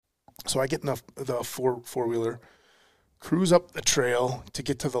So I get in the four-wheeler, cruise up the trail to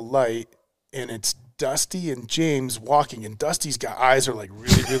get to the light, and it's Dusty and James walking, and Dusty's eyes are like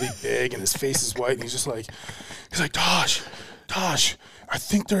really, really big, and his face is white, and he's like, Tosh, I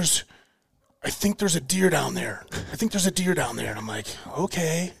think there's a deer down there. And I'm like,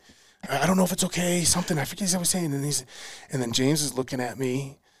 okay. I don't know if it's okay. Something, I forget what he was saying. And then James is looking at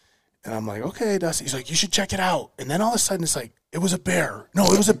me, and I'm like, okay, Dusty. He's like, you should check it out. And then all of a sudden it's like, it was a bear. No,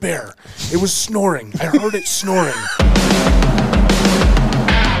 it was a bear. It was snoring. I heard it snoring.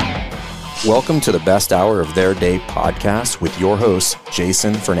 Welcome to the best hour of Their Day podcast with your hosts,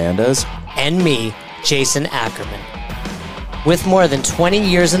 Jason Fernandez. And me, Jason Ackerman. With more than 20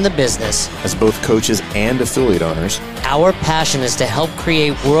 years in the business, as both coaches and affiliate owners, our passion is to help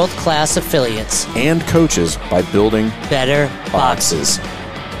create world-class affiliates and coaches by building better boxes.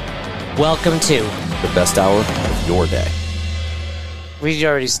 Welcome to the best hour of your day. We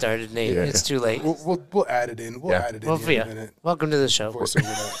already started, Nate. Yeah. It's too late. We'll add it in. We'll add it in in a minute. Welcome to the show. Voice over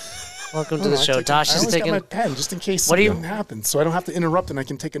that. Welcome to the show. Tosh is taking. I always got my pen just in case something happens, so I don't have to interrupt and I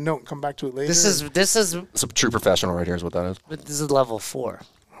can take a note and come back to it later. This is it's a true professional right here is what that is. But this is level 4,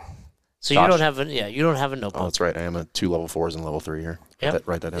 so Tosh. you don't have a notebook. Oh, that's right. I am a 2 level 4s and level 3 here. Yep.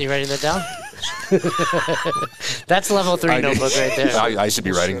 Write that down. You writing that down? That's level 3 notebook right there. I should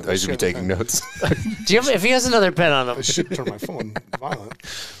be writing. I should be taking notes. If he has another pen on him, I should turn my phone violent.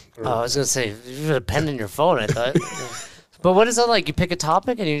 I was gonna say you have a pen in your phone. I thought. But what is it like? You pick a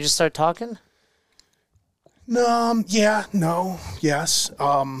topic and you just start talking? Yeah, no, yes.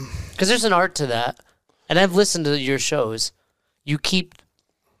 Because there's an art to that, and I've listened to your shows. You keep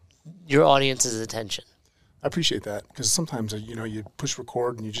your audience's attention. I appreciate that because sometimes you push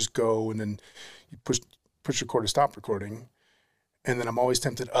record and you just go, and then you push record to stop recording, and then I'm always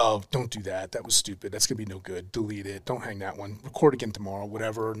tempted. Oh, don't do that. That was stupid. That's gonna be no good. Delete it. Don't hang that one. Record again tomorrow.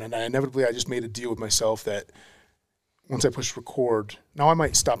 Whatever. And then inevitably, I just made a deal with myself that once I push record, now I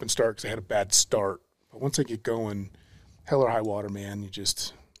might stop and start because I had a bad start. But once I get going, hell or high water, man, you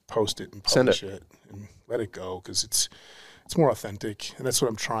just post it and publish it and let it go because it's more authentic, and that's what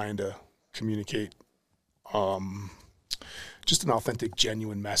I'm trying to communicate. Just an authentic,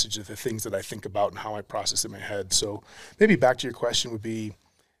 genuine message of the things that I think about and how I process in my head. So maybe back to your question would be,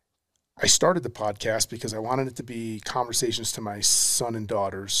 I started the podcast because I wanted it to be conversations to my son and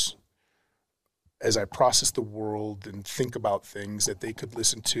daughters as I process the world and think about things that they could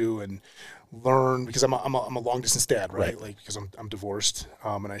listen to and learn, because I'm a long distance dad, right? Like, because I'm divorced,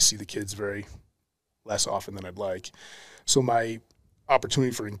 and I see the kids very less often than I'd like. So my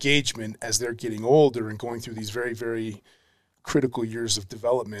opportunity for engagement as they're getting older and going through these very, very critical years of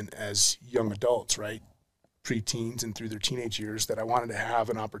development as young adults, right? Pre-teens and through their teenage years, that I wanted to have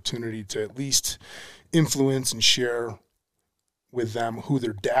an opportunity to at least influence and share with them who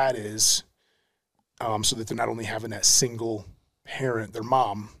their dad is, so that they're not only having that single parent, their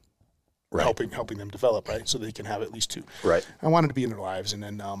mom, helping them develop, right? So they can have at least 2. Right. I wanted to be in their lives, and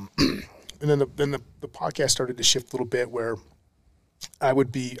then the podcast started to shift a little bit where I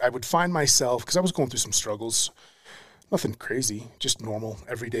would find myself, because I was going through some struggles, nothing crazy, just normal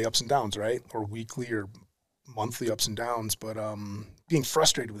everyday ups and downs, right? Or weekly or monthly ups and downs, but being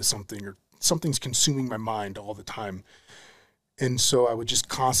frustrated with something, or something's consuming my mind all the time. And so I would just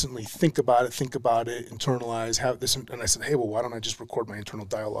constantly think about it, internalize, have this. And I said, hey, well, why don't I just record my internal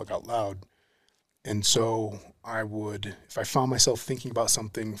dialogue out loud? And so I would, if I found myself thinking about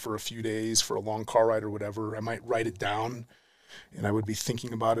something for a few days, for a long car ride or whatever, I might write it down, and I would be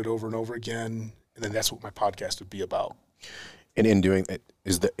thinking about it over and over again. And then that's what my podcast would be about. And in doing it,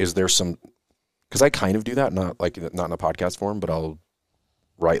 is there some, because I kind of do that, not in a podcast form, but I'll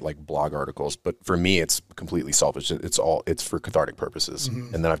write like blog articles, but for me it's completely selfish. It's for cathartic purposes.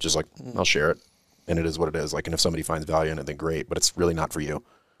 Mm-hmm. And then I've just I'll share it, and it is what it is. Like, and if somebody finds value in it, then great, but it's really not for you.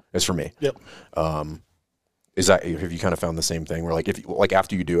 It's for me. Yep. Have you kind of found the same thing where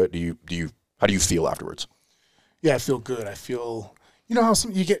after you do it, how do you feel afterwards? Yeah, I feel good. I feel, how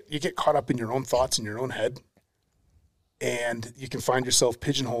you get caught up in your own thoughts in your own head, and you can find yourself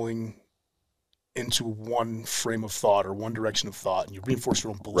pigeonholing into one frame of thought or one direction of thought, and you reinforce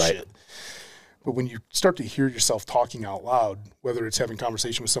your own bullshit. Right. But when you start to hear yourself talking out loud, whether it's having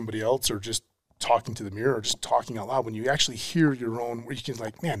conversation with somebody else or just talking to the mirror or just talking out loud, when you actually hear your own, where you can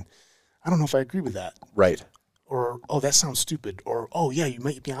man, I don't know if I agree with that. Right. Or, oh, that sounds stupid. Or, oh yeah, you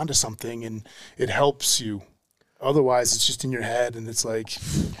might be onto something, and it helps you. Otherwise it's just in your head, and it's like.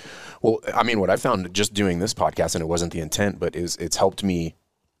 Well, I mean, what I found just doing this podcast, and it wasn't the intent, but it's helped me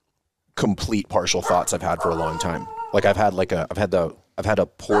complete partial thoughts I've had for a long time. Like I've had a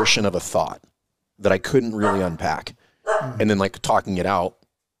portion of a thought that I couldn't really unpack, and then talking it out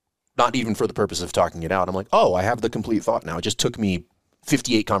not even for the purpose of talking it out. I'm like, oh, I have the complete thought now. It just took me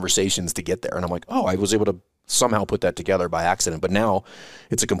 58 conversations to get there. And I'm like, oh, I was able to somehow put that together by accident. But now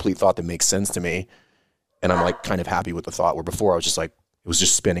it's a complete thought that makes sense to me. And I'm like kind of happy with the thought, where before I was just like, it was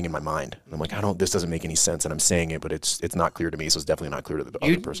just spinning in my mind. And I'm like, this doesn't make any sense. And I'm saying it, but it's not clear to me. So it's definitely not clear to the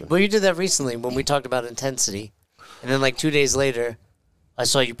other person. Well, you did that recently when we talked about intensity. And then like 2 days later, I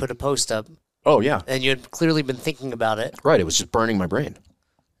saw you put a post up. Oh, yeah. And you had clearly been thinking about it. Right. It was just burning my brain. And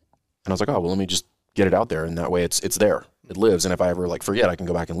I was like, oh, well, let me just get it out there. And that way it's there. It lives. And if I ever like forget, I can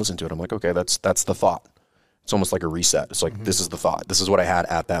go back and listen to it. I'm like, okay, that's the thought. It's almost like a reset. It's like, this is the thought. This is what I had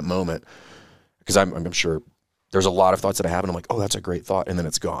at that moment. Because I'm sure there's a lot of thoughts that I have, and I'm like, oh, that's a great thought. And then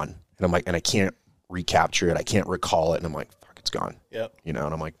it's gone. And I'm like, and I can't recapture it. I can't recall it. And I'm like, fuck, it's gone. Yep. You know,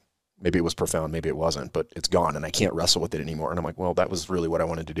 and I'm like, maybe it was profound. Maybe it wasn't, but it's gone. And I can't wrestle with it anymore. And I'm like, well, that was really what I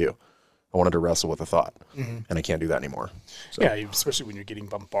wanted to do. I wanted to wrestle with a thought, and I can't do that anymore. So. Yeah, especially when you're getting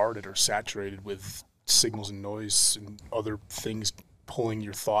bombarded or saturated with signals and noise and other things pulling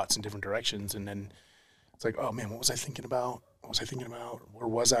your thoughts in different directions. And then it's like, oh, man, what was I thinking about? What was I thinking about? Where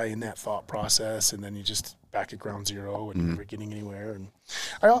was I in that thought process? And then you just back at ground zero and never getting anywhere. And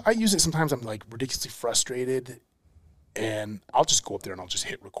I use it sometimes. I'm like ridiculously frustrated, and I'll just go up there and I'll just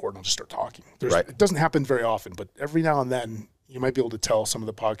hit record and I'll just start talking. Right. It doesn't happen very often, but every now and then you might be able to tell some of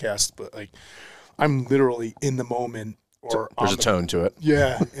the podcasts, but like I'm literally in the moment. Or there's a tone to it.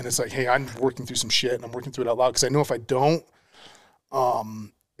 Yeah, and it's like, hey, I'm working through some shit and I'm working through it out loud because I know if I don't,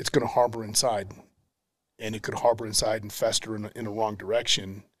 it's going to harbor inside. And it could harbor inside and fester in a wrong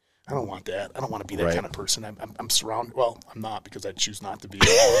direction. I don't want that. I don't want to be that kind of person. I'm surrounded. Well, I'm not because I choose not to be.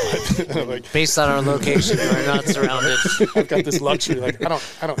 But, like, based on our location, we're not surrounded. I've got this luxury. Like I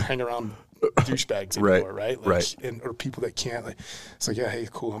don't hang around douchebags anymore, right? Like, right. Or people that can't. Like, it's like, yeah, hey,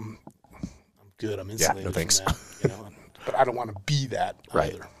 cool. I'm good. I'm insulated. Yeah, no thanks. From that, you know. But I don't want to be that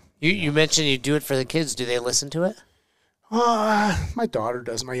either. You mentioned you do it for the kids. Do they listen to it? My daughter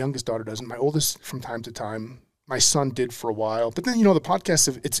doesn't. My youngest daughter doesn't. My oldest from time to time. My son did for a while. But then, the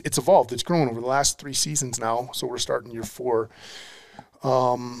podcast, it's evolved. It's grown over the last 3 seasons now. So we're starting year 4.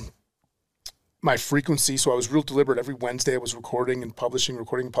 My frequency, so I was real deliberate. Every Wednesday I was recording and publishing,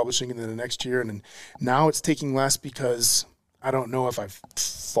 and then the next year. And now it's taking less because I don't know if I've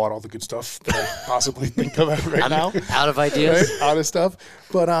thought all the good stuff that I possibly think of right now. Out of ideas? Right? Out of stuff.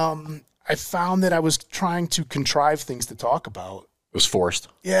 But I found that I was trying to contrive things to talk about. It was forced.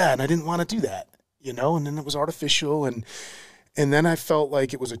 Yeah, and I didn't want to do that, and then it was artificial. And then I felt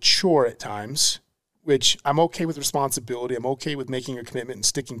like it was a chore at times, which I'm okay with responsibility. I'm okay with making a commitment and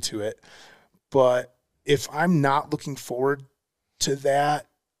sticking to it. But if I'm not looking forward to that,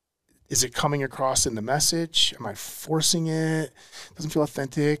 is it coming across in the message? Am I forcing it? Doesn't feel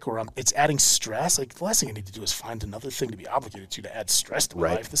authentic, or it's adding stress. Like the last thing I need to do is find another thing to be obligated to add stress to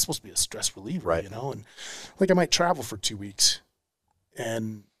my life. This is supposed to be a stress reliever, right. And like I might travel for 2 weeks,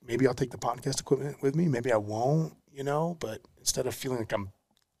 and maybe I'll take the podcast equipment with me. Maybe I won't, But instead of feeling like I'm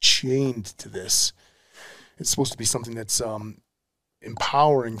chained to this, it's supposed to be something that's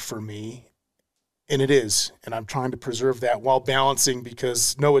empowering for me. And it is, and I'm trying to preserve that while balancing,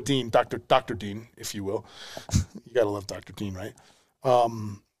 because Noah Dean, Dr. Dean, if you will, you got to love Dr. Dean, right? I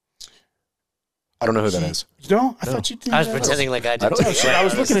don't know who that is. You know? I thought you did. I was pretending like I did. I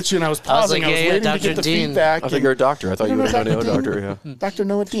was looking at you and I was pausing. I was waiting to get the feedback. I think you're a doctor. I thought you were a doctor. Yeah. Dr.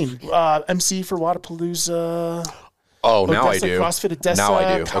 Noah Dean, MC for Wadapalooza. Oh, now I do. CrossFit Odessa. Now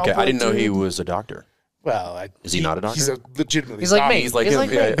I do. Okay, I didn't know he was a doctor. Well, is he not a doctor? He's legitimately. He's like me. He's like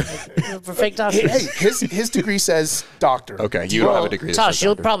him. For fake doctors. Hey, his degree says doctor. Okay, you don't have a degree. Tosh,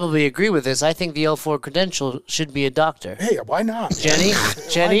 you'll probably agree with this. I think the L4 credential should be a doctor. Hey, why not?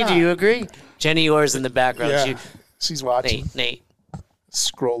 Jenny, do you agree? Jenny Orr's in the background. Yeah, she's watching. Nate.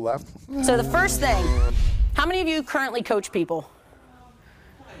 Scroll left. So the first thing, how many of you currently coach people?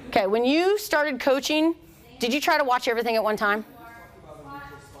 Okay, when you started coaching, did you try to watch everything at one time?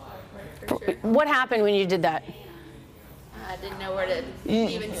 What happened when you did that? I didn't know where to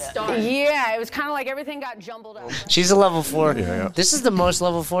even start. Yeah, it was kind of like everything got jumbled up. She's a level 4. Yeah. This is the most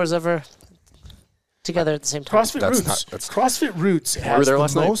level 4s ever together at the same time. CrossFit Roots has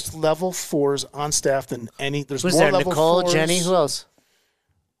the most level 4s on staff than any. There's Who's more there? level Nicole, 4s. Jenny, who else?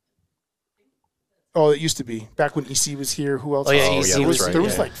 Oh, it used to be back when EC was here. Who else? Oh yeah, EC was right. There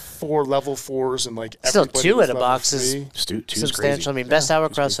was like 4 level 4s and like still everybody 2 was at a level box is 2 substantial. I mean, Best Hour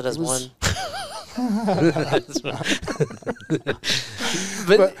CrossFit has 1.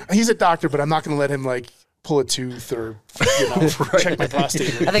 But he's a doctor, but I'm not going to let him like pull a tooth or check my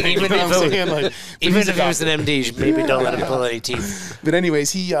prostate. I think even You know what I'm saying? Like, even he's a if he was an doctor. MD, maybe don't let him pull any teeth. But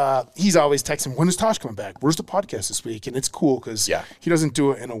anyways, he's always texting, when is Tosh coming back? Where's the podcast this week? And it's cool because he doesn't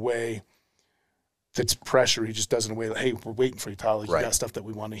do it in a way that's pressure. He just does it in a way like, hey, we're waiting for you, Tyler. You got stuff that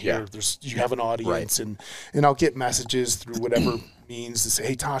we want to hear. Yeah. You have an audience. And I'll get messages through whatever means to say,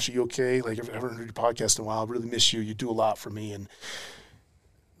 hey, Tosh, are you okay? Like, I haven't heard your podcast in a while. I really miss you. You do a lot for me. And,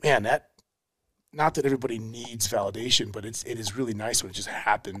 man, not that everybody needs validation, but it is really nice when it just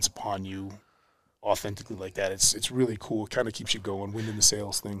happens upon you authentically like that. It's really cool. It kind of keeps you going, winning the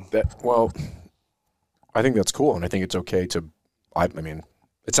sales thing. I think that's cool, and I think it's okay to. I mean,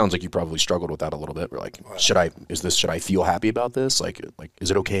 it sounds like you probably struggled with that a little bit. We're like, should I feel happy about this? Like,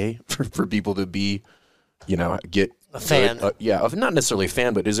 is it okay for people to be, get a fan? Not necessarily a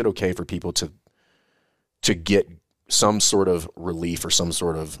fan, but is it okay for people to get some sort of relief or some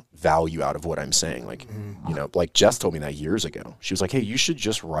sort of value out of what I'm saying? Like, like Jess told me that years ago. She was like, hey, you should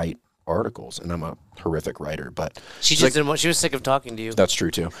just write articles. And I'm a horrific writer, but she just didn't want, she was sick of talking to you. That's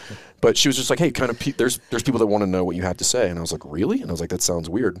true too. But she was just like, hey, there's people that want to know what you have to say. And I was like, really? And I was like, that sounds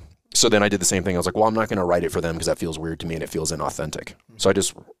weird. So then I did the same thing. I was like, well, I'm not going to write it for them because that feels weird to me and it feels inauthentic. So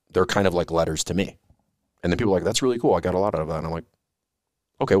they're kind of like letters to me. And then people are like, that's really cool. I got a lot out of that. And I'm like,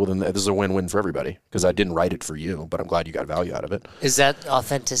 okay, well then this is a win-win for everybody because I didn't write it for you, but I'm glad you got value out of it. Is that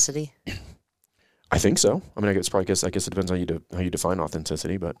authenticity? I think so. I mean, I guess it depends on how you define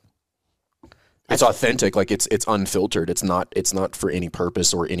authenticity, but it's authentic. Like it's unfiltered. It's not for any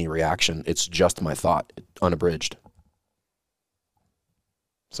purpose or any reaction. It's just my thought, unabridged.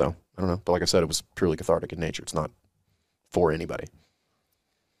 So I don't know, but like I said, it was purely cathartic in nature. It's not for anybody.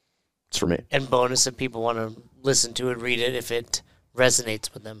 It's for me. And bonus if people want to listen to it, read it, if it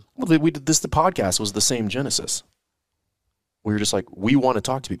resonates with them. Well, we did this. The podcast was the same genesis. We were just like, we want to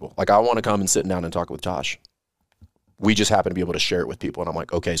talk to people. Like, I want to come and sit down and talk with Tosh. We just happen to be able to share it with people. And I'm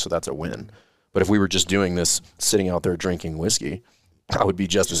like, okay, so that's a win. But if we were just doing this, sitting out there drinking whiskey, I would be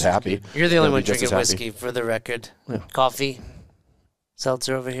just as happy. You're the only one drinking whiskey, for the record. Yeah. Coffee,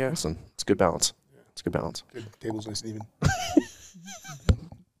 seltzer over here. Listen, it's good balance. It's good balance. Good. Table's nice and even.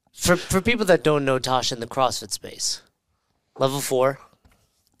 For people that don't know Tosh in the CrossFit space, level 4.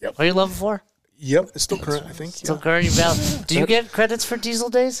 Yep. Are you level 4? Yep, it's still current, I think. Still current. Do you get credits for diesel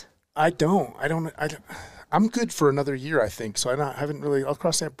days? I don't. I'm good for another year, I think. So haven't really. I'll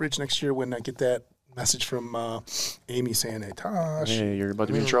cross that bridge next year when I get that message from Amy saying, "Hey, Tosh, hey, you're about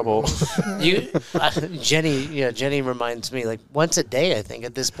to be in trouble." Jenny reminds me like once a day. I think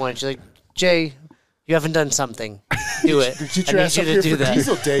at this point she's like, "Jay, you haven't done something. Do it. Get your ass up here for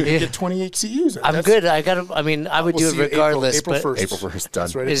Diesel Day. You get 28 CUs. I'm good. I would do it regardless. April 1st. April 1st,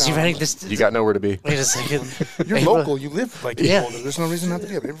 done. Right. Is you writing this? You got nowhere to be. Wait a second. You're local. You live like April. There's no reason not to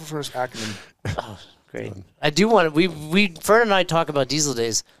do it. April 1st, Ackerman. Oh, great. I do want to. Fern and I talk about Diesel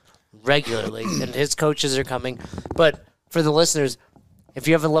Days regularly, and his coaches are coming. But for the listeners, if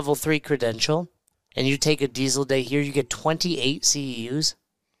you have a level 3 credential and you take a Diesel Day here, you get 28 CEUs.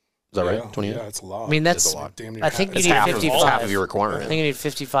 Is that right? 28? Yeah, it's a lot. I mean, that's a lot. Damn near I think you half. need 55. It's half of your requirement. I think you need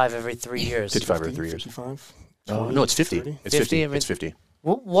 55 every 3 years. 55 every 3 years. 55? No, it's 50. 30? It's 50. It's 50.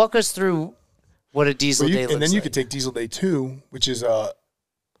 Walk us through what a Diesel Day looks like. And then you could take Diesel Day 2, which is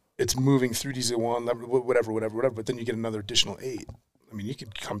it's moving through Diesel 1, whatever. But then you get another additional 8. I mean, you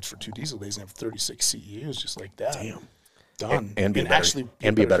could come for 2 Diesel Days and have 36 CEUs just like that. Damn. Done. And be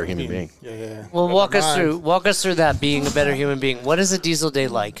a better human being. Yeah. Well, walk us through that, being a better human being. What is a Diesel Day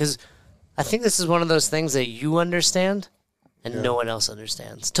like? Because I think this is one of those things that you understand and no one else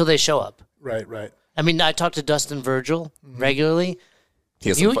understands till they show up. Right. I mean, I talk to Dustin Virgil regularly.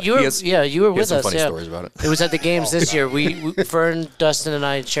 You were with us. Funny stories about it. It was at the games this year. Fern, Dustin, and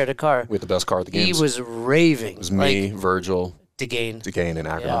I shared a car. We had the best car at the games. He was raving. It was me, Virgil, DeGane, and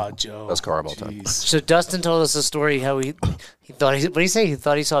Ackerman. Yeah. Joe. Best car of all time. So Dustin told us a story how he thought what did he say? He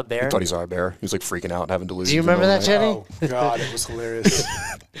thought he saw a bear. He thought he saw a bear. He was like freaking out, having delusions. Do you remember that, Jenny? Oh God, it was hilarious.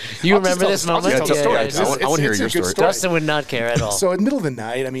 You remember this moment? Yeah, tell the story. I want to hear your story. Dustin would not care at all. So in the middle of the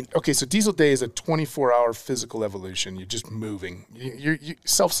night, I mean, okay, so Diesel Day is a 24-hour physical evolution. You're just moving. You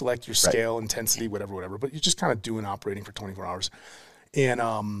self-select your scale, intensity, whatever, but you're just kind of doing operating for 24 hours.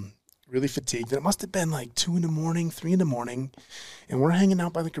 And really fatigued. And it must have been like 2 in the morning, 3 in the morning. And we're hanging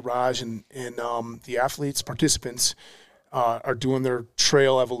out by the garage, and the athletes, participants, are doing their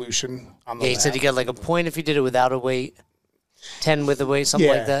trail evolution on the he said you got like a point if you did it without a weight, 10 with a weight, something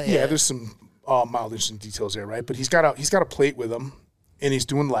like that. Yeah, there's some mild interesting details there, right? But he's got a plate with him, and he's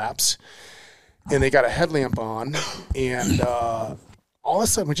doing laps, and they got a headlamp on, and all of a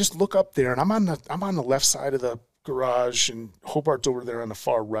sudden we just look up there, and I'm on the left side of the garage, and Hobart's over there on the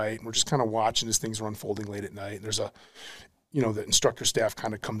far right, and we're just kind of watching as things are unfolding late at night. And there's the instructor staff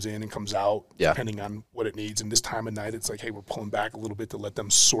kind of comes in and comes out depending on what it needs. And this time of night, it's like, hey, we're pulling back a little bit to let them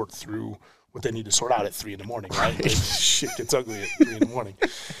sort through what they need to sort out at 3 a.m, right? Like, shit gets ugly at 3 a.m.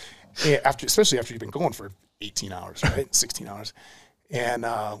 Especially after you've been going for 18 hours, right? 16 hours. And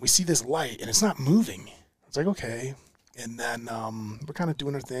we see this light, and it's not moving. It's like, okay. And then we're kind of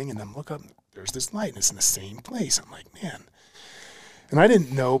doing our thing, and then look up, there's this light, and it's in the same place. I'm like, man. And I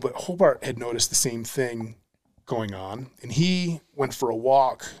didn't know, but Hobart had noticed the same thing going on, and he went for a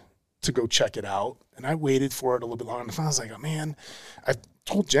walk to go check it out. And I waited for it a little bit longer. And I was like, oh, man. I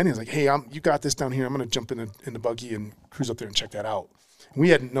told Jenny, I was like, hey, you got this down here. I'm going to jump in the buggy and cruise up there and check that out. And we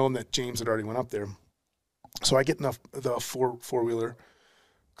hadn't known that James had already went up there. So I get in the four-wheeler,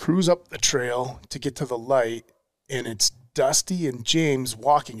 cruise up the trail to get to the light, and it's Dusty and James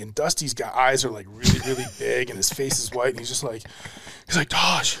walking. And Dusty's eyes are like really, really big, and his face is white. And he's like,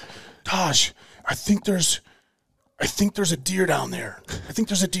 Tosh, I think there's a deer down there.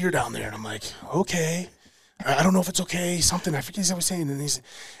 And I'm like, okay. I don't know if it's okay. Something, I forget what he's saying.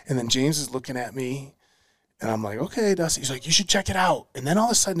 And then James is looking at me, and I'm like, okay, Dusty. He's like, you should check it out. And then all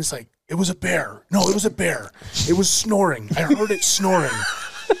of a sudden it's like, it was a bear. No, it was a bear. It was snoring. I heard it snoring.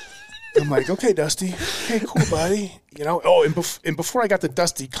 I'm like, okay, Dusty. Okay, cool, buddy. Oh, and before I got to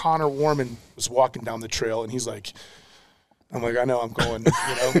Dusty, Connor Warman was walking down the trail, and he's like, I'm like, I know I'm going,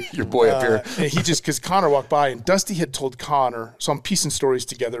 Your boy up here. And because Connor walked by, and Dusty had told Connor, so I'm piecing stories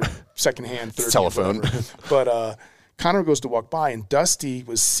together secondhand, third telephone. But Connor goes to walk by, and Dusty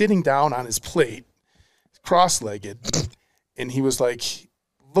was sitting down on his plate, cross-legged, and he was like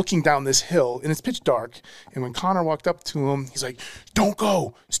looking down this hill, and it's pitch dark. And when Connor walked up to him, he's like, don't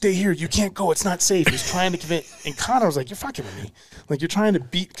go, stay here, you can't go, it's not safe. He's trying to convince, and Connor was like, you're fucking with me. Like, you're trying to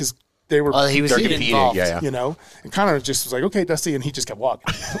beat, because they were he was involved, yeah. And Connor just was like, okay, Dusty, and he just kept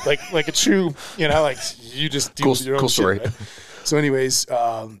walking. like a true, like you just deal with your own cool story. shit, right? So anyways,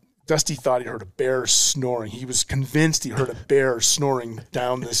 Dusty thought he heard a bear snoring. He was convinced he heard a bear snoring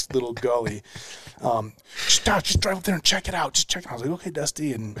down this little gully. Just drive up there and check it out. Just check it out. I was like, okay,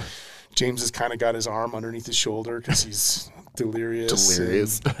 Dusty. And James has kind of got his arm underneath his shoulder because he's delirious.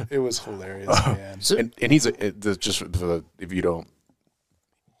 It was hilarious, man. So, and he's if you don't,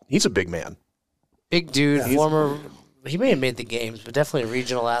 he's a big man. Big dude, former. He may have made the games, but definitely a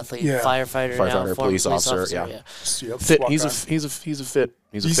regional athlete, firefighter now, police officer. Yeah, Yep, fit. He's a fit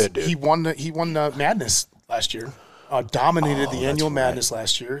dude. He won the Madness last year. Dominated the annual Madness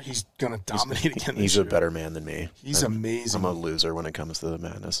last year. He's gonna dominate again. He's a better man than me. He's amazing. I'm a loser when it comes to the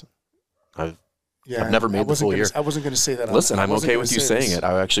Madness. I've never made the full year. I wasn't going to say that. Listen, I'm okay with you saying it.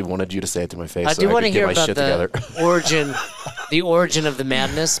 I actually wanted you to say it to my face. I do want to hear about the origin of the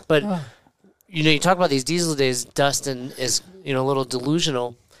Madness, but you talk about these diesel days. Dustin is a little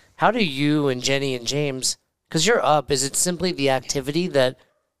delusional. How do you and Jenny and James, because you're up, is it simply the activity that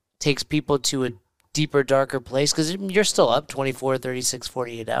takes people to a deeper, darker place? Because you're still up 24, 36,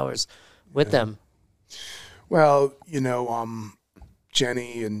 48 hours with them. Well,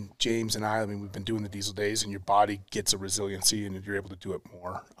 Jenny and James and I mean, we've been doing the diesel days, and your body gets a resiliency, and you're able to do it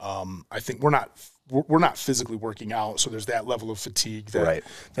more. I think we're not physically working out, so there's that level of fatigue that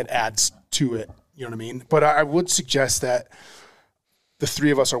adds to it. You know what I mean? But I would suggest that the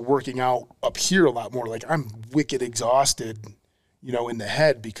three of us are working out up here a lot more. Like, I'm wicked exhausted, in the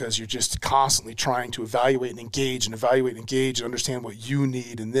head, because you're just constantly trying to evaluate and engage and understand what you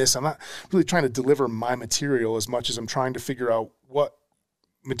need in this. I'm not really trying to deliver my material as much as I'm trying to figure out what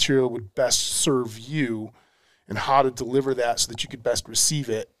material would best serve you and how to deliver that so that you could best receive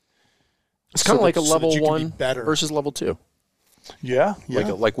it. It's kind of like a level 1 better versus level 2. Yeah.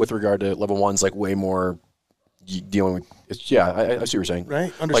 Like with regard to level 1's like way more dealing with. I see what you're saying.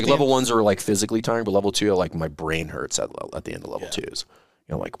 Right. Like level 1's are like physically tiring, but level 2, like my brain hurts at the end of level 2's.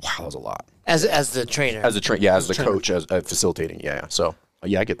 Like, wow, that was a lot. As the trainer. As the coach, as facilitating. Yeah. So I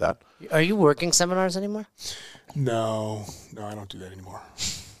get that. Are you working seminars anymore? No, I don't do that anymore.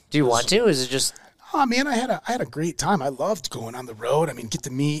 Do you want to? Is it just? Oh man, I had a great time. I loved going on the road. I mean, get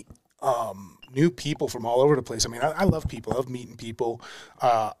to meet new people from all over the place. I mean, I love people. I love meeting people.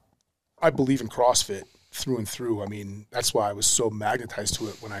 I believe in CrossFit through and through. I mean, that's why I was so magnetized to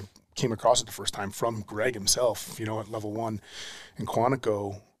it when I came across it the first time from Greg himself, at level 1 in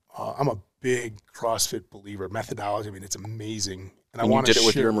Quantico. I'm a big CrossFit believer. Methodology, I mean, it's amazing. And you did it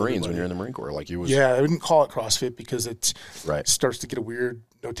with your Marines when you're in the Marine Corps. Yeah, I wouldn't call it CrossFit because it starts to get a weird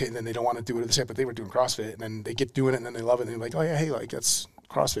notate, and then they don't want to do it at the same, but they were doing CrossFit, and then they get doing it, and then they love it, and they're like, oh, yeah, hey, like, that's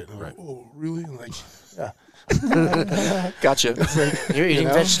CrossFit. And I'm like, oh, really? I'm like, yeah. Gotcha. You're eating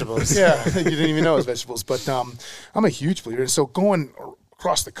vegetables. Yeah, you didn't even know it was vegetables. But I'm a huge believer. And so going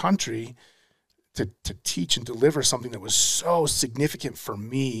across the country to teach and deliver something that was so significant for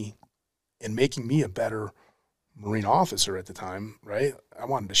me and making me a better Marine officer at the time, right? I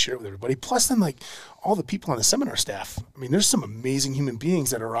wanted to share it with everybody. Plus then, like, all the people on the seminar staff. I mean, there's some amazing human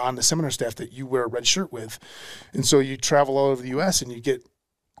beings that are on the seminar staff that you wear a red shirt with. And so you travel all over the U.S. and you get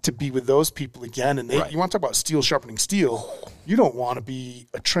to be with those people again. And you want to talk about steel sharpening steel. You don't want to be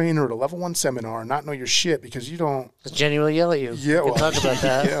a trainer at a level 1 seminar and not know your shit because you don't. Jenny will yell at you. Yeah, we can talk about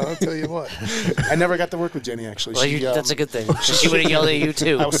that. Yeah, I'll tell you what. I never got to work with Jenny, actually. Well, that's a good thing. She would have yelled at you,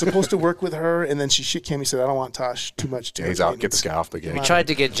 too. I was supposed to work with her, and then she shit came and said, I don't want Tosh too much. He's out. Get the guy off the game. We tried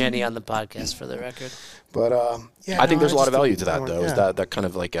to get Jenny on the podcast for the record. But, I think there's a lot of value to that, though, is that kind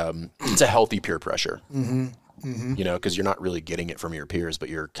of like it's a healthy peer pressure. Mm-hmm. Mm-hmm. You know, because you're not really getting it from your peers, but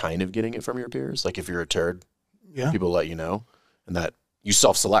you're kind of getting it from your peers. Like if you're a turd, people let you know, and that you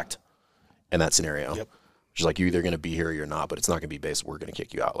self-select in that scenario. Yep. Which is like you're either going to be here or you're not, but it's not going to be based. We're going to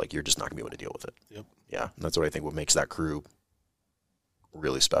kick you out. Like you're just not going to be able to deal with it. Yep. Yeah, and that's what I think what makes that crew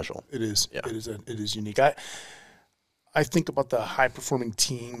really special. It is. Yeah. It is unique. I think about the high-performing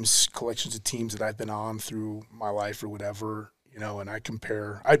teams, collections of teams that I've been on through my life or whatever, you know, and I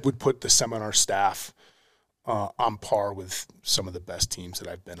would put the seminar staff on par with some of the best teams that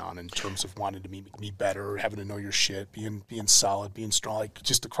I've been on in terms of wanting to make me better, having to know your shit, being solid, being strong, like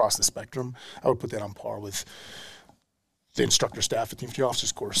just across the spectrum. I would put that on par with the instructor staff at the infantry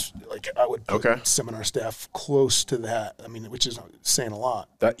officers course. Like I would put seminar staff close to that. I mean, which is saying a lot.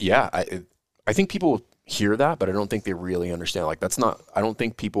 I think people hear that, but I don't think they really understand. Like that's not. I don't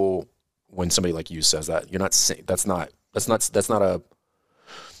think people, when somebody like you says that, you're not saying that's not a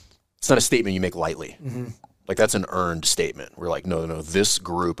statement you make lightly. Mm-hmm. Like that's an earned statement. We're like, no, this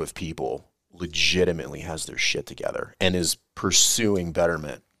group of people legitimately has their shit together and is pursuing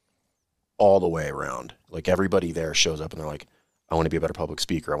betterment all the way around. Like everybody there shows up and they're like, I want to be a better public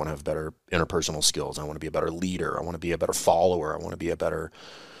speaker. I want to have better interpersonal skills. I want to be a better leader. I want to be a better follower. I want to be a better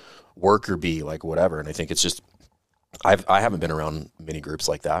worker bee, like whatever. And I think it's just, I haven't been around many groups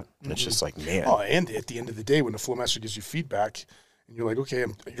like that. And it's just like, man. Oh, and at the end of the day, when the flow master gives you feedback, and you're like, okay,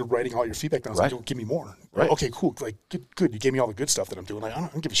 you're writing all your feedback down. Like, give me more. Right. Okay, cool. Like, good. You gave me all the good stuff that I'm doing. Like, I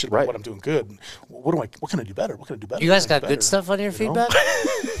don't give a shit about what I'm doing good. What can I do better? What can I do better? You guys got good stuff on your feedback?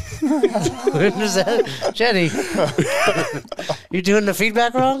 What is that? Jenny, you doing the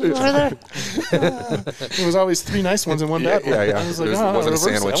feedback wrong over there? It was always 3 nice ones and 1 bad one. Yeah. I was like, wasn't a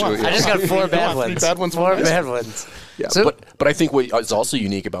sandwich. I just got 4 bad ones. 3 bad ones. 4 bad ones. Yeah, So- but I think what is also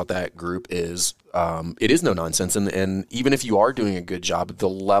unique about that group is it is no nonsense, and even if you are doing a good job, the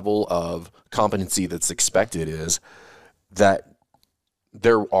level of competency that's expected is that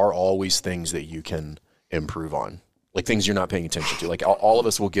there are always things that you can improve on, like things you're not paying attention to. Like all of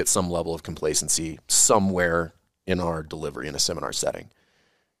us will get some level of complacency somewhere in our delivery in a seminar setting,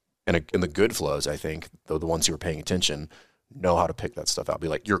 and in the good flows, I think the ones who are paying attention know how to pick that stuff out. Be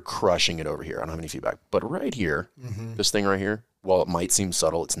like, you're crushing it over here. I don't have any feedback. But right here, this thing right here, while it might seem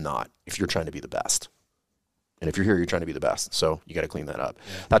subtle, it's not if you're trying to be the best. And if you're here, you're trying to be the best. So you got to clean that up.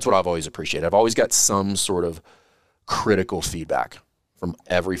 Yeah. That's what I've always appreciated. I've always got some sort of critical feedback from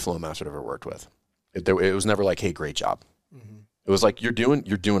every flow master I've ever worked with. It was never like, hey, great job. Mm-hmm. It was like, you're doing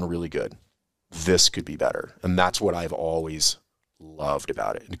really good. This could be better. And that's what I've always loved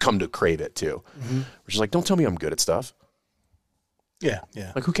about it and come to crave it too. Mm-hmm. Which is like, don't tell me I'm good at stuff. Yeah.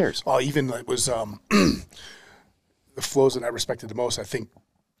 Like, who cares? Oh, even it was the flows that I respected the most, I think,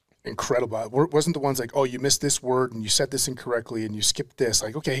 incredible. It wasn't the ones like, oh, you missed this word and you said this incorrectly and you skipped this.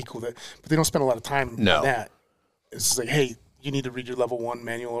 Like, okay, cool. But they don't spend a lot of time on that. It's just like, hey, you need to read your level 1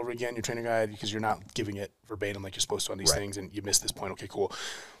 manual over again, your training guide, because you're not giving it verbatim like you're supposed to on these things, and you missed this point. Okay, cool.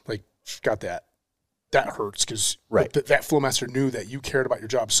 Like, got that. That hurts because that flow master knew that you cared about your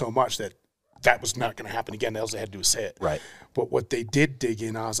job so much that was not going to happen again. All they had to do was say it. Right. But what they did dig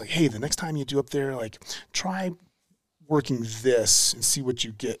in, I was like, hey, the next time you do up there, like, try working this and see what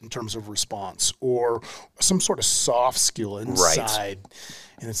you get in terms of response or some sort of soft skill inside.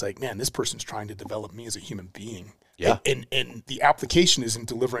 And it's like, man, this person's trying to develop me as a human being. Yeah. And the application isn't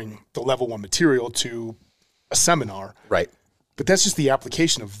delivering the level 1 material to a seminar. Right. But that's just the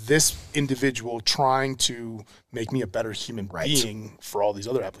application of this individual trying to make me a better human being for all these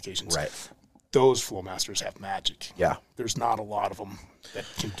other applications. Right. those flow masters have magic. Yeah. There's not a lot of them that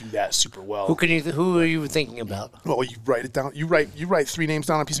can do that super well. Who are you thinking about? Well, you write it down. You write 3 names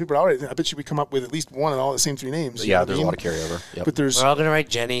down on a piece of paper. All right, I bet you we come up with at least one and all the same 3 names. Yeah, there's a lot of carryover. Yep. But there's We're all going to write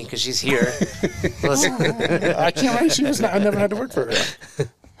Jenny because she's here. Listen. I can't write. She was not. I never had to work for her.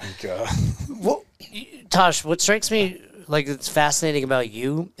 Like, Well, Tosh, what strikes me like it's fascinating about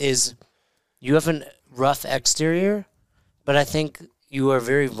you is you have a rough exterior, but I think you are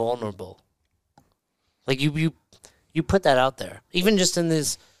very vulnerable. Like you put that out there, even just in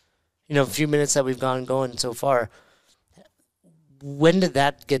this, few minutes that we've going so far. When did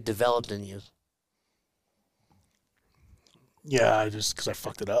that get developed in you? yeah, because I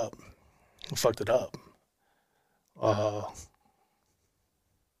fucked it up.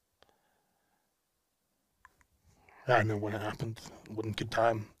 I know when it happened. It wasn't a good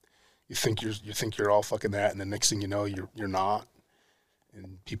time. You think you're all fucking that, and the next thing you know, you're not,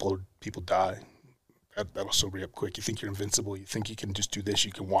 and people die. That'll sober you up quick. You think you're invincible. You think you can just do this.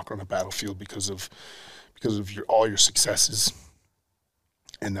 You can walk around the battlefield because of all your successes,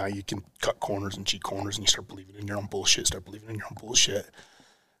 and now you can cut corners and cheat corners, and you start believing in your own bullshit.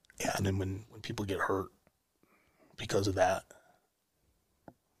 Yeah, and then when people get hurt because of that,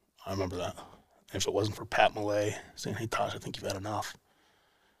 I remember that. If it wasn't for Pat Millay saying, "Hey, Tosh, I think you've had enough,"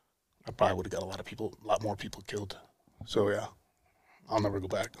 I probably would have got a lot more people killed. So yeah, I'll never go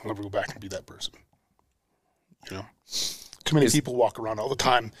back. I'll never go back and be that person. Too many people walk around all the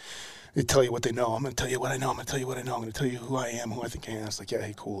time. They tell you what they know. I'm going to tell you what I know. I'm going to tell you what I know. I'm going to tell you who I am, who I think I am. It's like, yeah,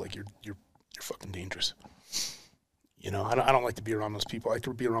 hey, cool. Like you're fucking dangerous. I don't like to be around those people. I like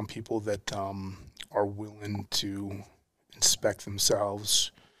to be around people that are willing to inspect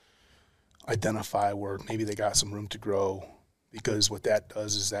themselves, identify where maybe they got some room to grow, because what that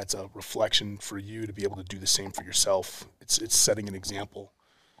does is that's a reflection for you to be able to do the same for yourself. It's setting an example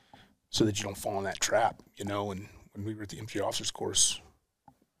so that you don't fall in that trap, And when we were at the infantry officers course,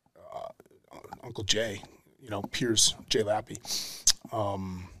 Uncle Jay, Piers Jay Lappy,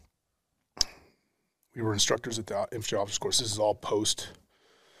 we were instructors at the infantry officers course. This is all post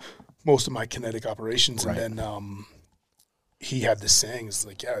most of my kinetic operations, right. And then he had this saying, it's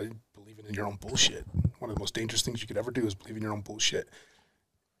like, yeah, believing in your own bullshit. One of the most dangerous things you could ever do is believe in your own bullshit.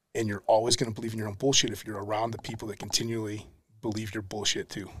 And you're always going to believe in your own bullshit if you're around the people that continually believe your bullshit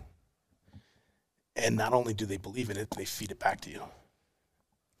too. And not only do they believe in it, they feed it back to you.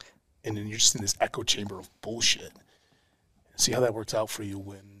 And then you're just in this echo chamber of bullshit. See how that works out for you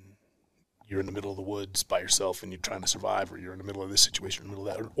when you're in the middle of the woods by yourself and you're trying to survive, or you're in the middle of this situation, in the middle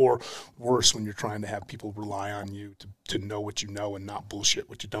of that, or worse, when you're trying to have people rely on you to know what you know and not bullshit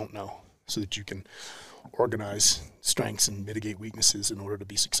what you don't know, so that you can organize strengths and mitigate weaknesses in order to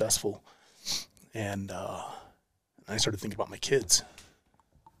be successful. And I started thinking about my kids.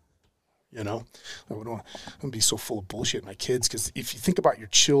 I don't want to be so full of bullshit, my kids, because if you think about your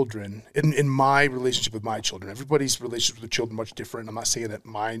children, in my relationship with my children, everybody's relationship with their children is much different. I'm not saying that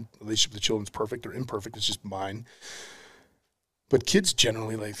my relationship with the children is perfect or imperfect. It's just mine. But kids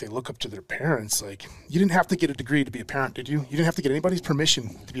generally, like, they look up to their parents. Like, you didn't have to get a degree to be a parent, did you? You didn't have to get anybody's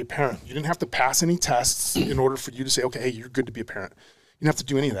permission to be a parent. You didn't have to pass any tests in order for you to say, okay, hey, you're good to be a parent. You didn't have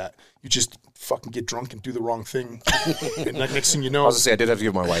to do any of that. You just fucking get drunk and do the wrong thing. And next thing you know, I was gonna say, I did have to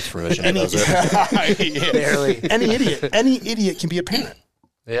give my wife permission. Barely. Any idiot can be a parent.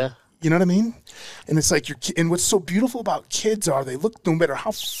 Yeah. You know what I mean? And it's like and what's so beautiful about kids are they look, no matter how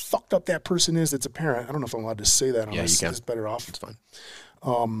fucked up that person is that's a parent. I don't know if I'm allowed to say that on this. It's better off. It's fine.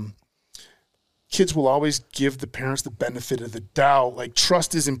 Kids will always give the parents the benefit of the doubt. Like,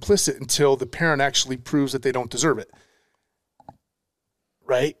 trust is implicit until the parent actually proves that they don't deserve it.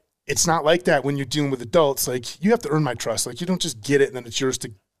 Right? It's not like that when you're dealing with adults. Like, you have to earn my trust. Like, you don't just get it and then it's yours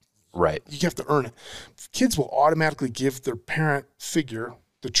to. Right. You have to earn it. Kids will automatically give their parent figure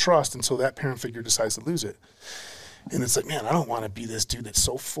the trust until that parent figure decides to lose it. And it's like, man, I don't want to be this dude that's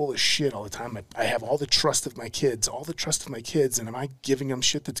so full of shit all the time. I have all the trust of my kids, and am I giving them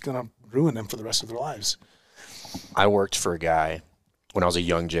shit that's going to ruin them for the rest of their lives? I worked for a guy when I was a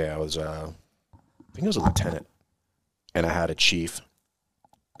young Jay. I think I was a lieutenant, and I had a chief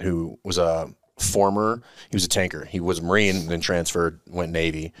who was he was a tanker. He was a Marine, then transferred, went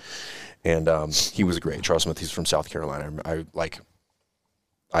Navy, and he was great. Charles Smith, he's from South Carolina.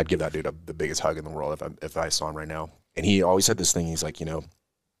 I'd give that dude the biggest hug in the world if I saw him right now. And he always had this thing. He's like,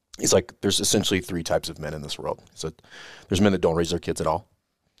 there's essentially 3 types of men in this world. So there's men that don't raise their kids at all.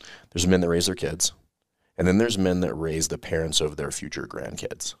 There's men that raise their kids. And then there's men that raise the parents of their future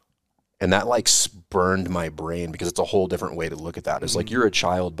grandkids. And that spurned my brain, because it's a whole different way to look at that. It's like, you're a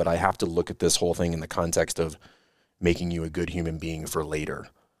child, but I have to look at this whole thing in the context of making you a good human being for later.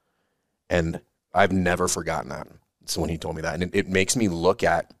 And I've never forgotten that. So when he told me that, and it makes me look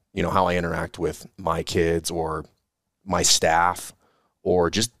at, you know, how I interact with my kids or my staff or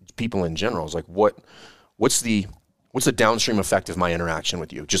just people in general. It's like, what's the downstream effect of my interaction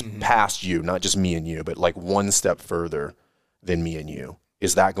with you? Just past you, not just me and you, but like one step further than me and you.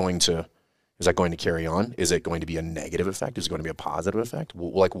 Is that going to carry on? Is it going to be a negative effect? Is it going to be a positive effect?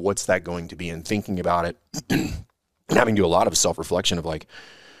 Like, what's that going to be? And thinking about it and having to do a lot of self-reflection of like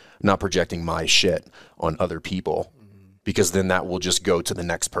not projecting my shit on other people, because then that will just go to the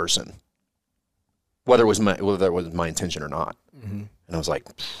next person, whether that was my intention or not. And I was like,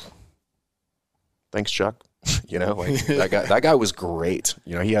 thanks, Chuck. You know, like that guy was great.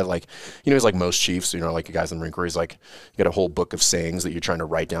 You know, he had like, you know, he's like most chiefs, you know, like the guys in the Marine Corps, he's like, you got a whole book of sayings that you're trying to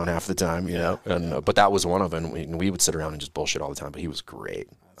write down half the time, you know, and, but that was one of them. We would sit around and just bullshit all the time, but he was great.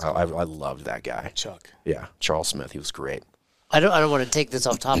 I loved that guy. Chuck. Yeah. Charles Smith. He was great. I don't want to take this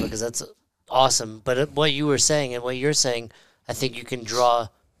off topic because that's awesome. But what you were saying and what you're saying, I think you can draw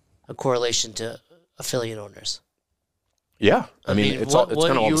a correlation to affiliate owners. Yeah. I mean it's kind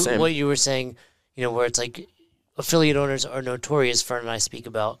of all the same. What you were saying, you know, where it's like affiliate owners are notorious, Fern and I speak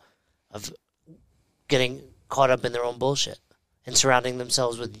about, of getting caught up in their own bullshit and surrounding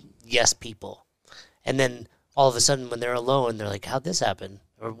themselves with yes people. And then all of a sudden when they're alone, they're like, how'd this happen?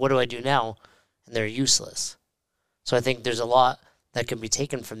 Or what do I do now? And they're useless. So I think there's a lot that can be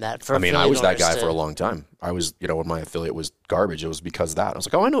taken from that. For I was that guy for a long time. I was, you know, when my affiliate was garbage, it was because of that. I was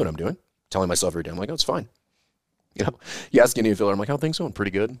like, oh, I know what I'm doing. Telling myself every day, I'm like, oh, it's fine. You know, you ask any affiliate, I'm like, how are things going?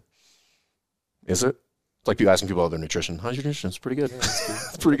 Pretty good. Is it? It's like you asking people about their nutrition. How's your nutrition? It's pretty good. Yeah,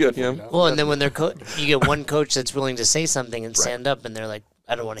 it's pretty good. You know? Well, and then when they're you get one coach that's willing to say something and stand up, and they're like,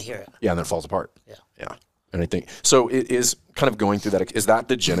 I don't want to hear it. Yeah, and then it falls apart. Yeah. Yeah. And I think, so it is kind of going through that. Is that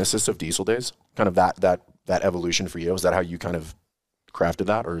the genesis of Diesel Days? Kind of that evolution for you? Is that how you kind of crafted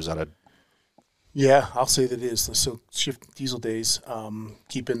that, or is that a... Yeah, I'll say that it is. So Shift Diesel Days,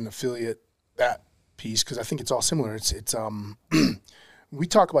 keeping affiliate, that piece, because I think it's all similar. It's we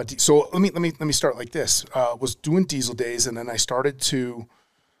talk about, so let me start like this. Was doing Diesel Days, and then I started to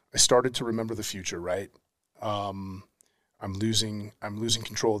remember the future, right? I'm losing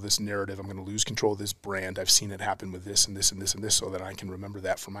control of this narrative. I'm going to lose control of this brand. I've seen it happen with this and this and this and this, so that I can remember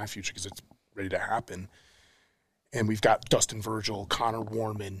that for my future because it's ready to happen. And we've got Dustin Virgil, Connor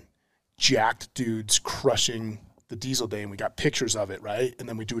Warman, jacked dudes crushing the Diesel Day, and we got pictures of it, right? And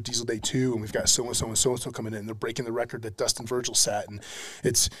then we do a Diesel Day 2, and we've got so-and-so and so-and-so coming in, and they're breaking the record that Dustin Virgil set. And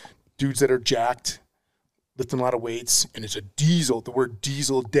it's dudes that are jacked, lifting a lot of weights, and it's a diesel, the word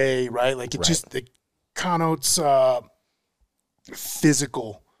Diesel Day, right? Like it connotes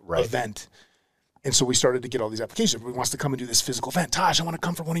physical event. And so we started to get all these applications. Everybody wants to come and do this physical event. Taj, I want to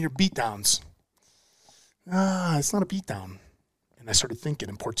come for one of your beatdowns. It's not a beatdown. And I started thinking,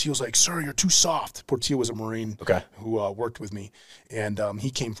 and Portillo's like, sir, you're too soft. Portillo was a Marine who worked with me. And he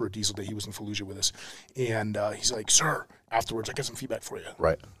came for a Diesel Day. He was in Fallujah with us. And he's like, sir, afterwards, I got some feedback for you.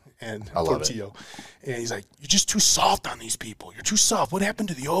 Right. And I love Portillo. And he's like, you're just too soft on these people. You're too soft. What happened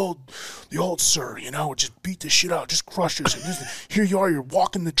to the old sir, you know, just beat this shit out, just crush us. And here you are, you're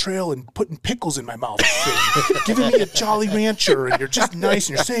walking the trail and putting pickles in my mouth, giving me a Jolly Rancher, and you're just nice,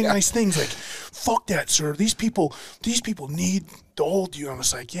 and you're saying nice things. Like, fuck that, sir. These people need the old you. I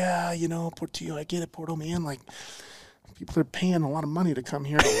was like, yeah, you know, Portillo, I get it, Porto, man. Like, people are paying a lot of money to come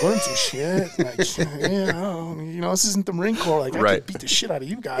here to learn some shit. Like, you know, this isn't the Marine Corps. Like, I could beat the shit out of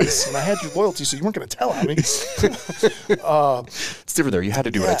you guys, and I had your loyalty, so you weren't going to tell on me. It's different there. You had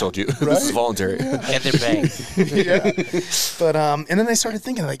to do what I told you. Right? This is voluntary. And they're paying. Yeah. But and then I started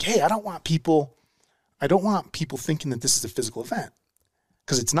thinking, like, hey, I don't want people thinking that this is a physical event,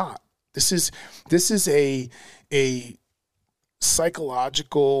 because it's not. This is a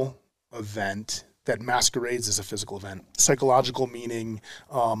psychological event that masquerades as a physical event. Psychological meaning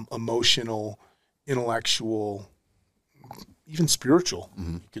emotional, intellectual, even spiritual,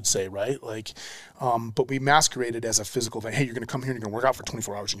 you could say, right? Like, but we masquerade it as a physical event. Hey, you're going to come here and you're going to work out for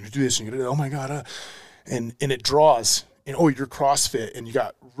 24 hours. You're going to do this and you're going to, oh my God. And it draws. And, oh, you're CrossFit and you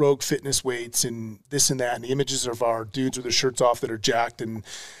got Rogue Fitness weights and this and that. And the images of our dudes with their shirts off that are jacked. And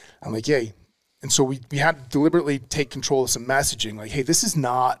I'm like, yay. And so we had to deliberately take control of some messaging. Like, hey, this is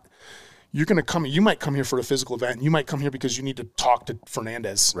not, you're going to come, you might come here for a physical event, and you might come here because you need to talk to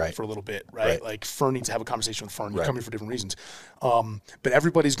Fernandez for a little bit, right? Like, Fern needs to have a conversation with Fern. You come here for different reasons. But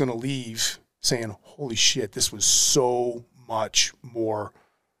everybody's going to leave saying, holy shit, this was so much more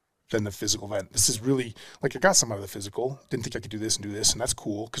than the physical event. This is really, like, I got some out of the physical. Didn't think I could do this, and that's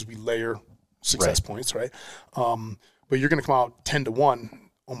cool because we layer success points, right? But you're going to come out 10-1.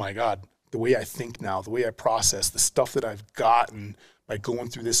 Oh, my God. The way I think now, the way I process, the stuff that I've gotten by going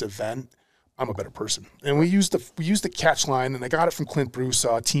through this event, I'm a better person. And we used the catch line, and I got it from Clint Bruce,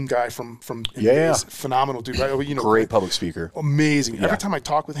 team guy from phenomenal dude, right? You know, Great public speaker. Amazing. Every time I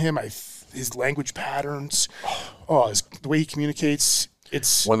talk with him, his language patterns, the way he communicates,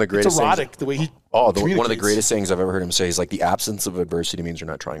 it's one of the greatest it's erotic things. the way he one of the communicates. greatest things I've ever heard him say is like the absence of adversity means you're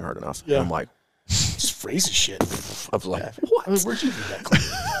not trying hard enough. Yeah. And I'm like, just phrases shit. of like, What? I mean, where'd you do that,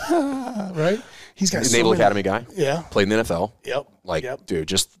 Clint? Right? He's got he's a Naval Academy guy. Yeah. Played in the NFL. Yep. Like, Yep. dude,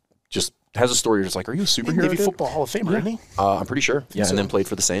 just has a story. You're just like, are you a superhero? Navy dude? Football Hall of Famer, isn't he? I'm pretty sure. Yeah, and then played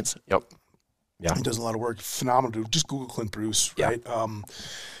for the Saints. Yep. Yeah. He does a lot of work. Phenomenal dude. Just Google Clint Bruce, right?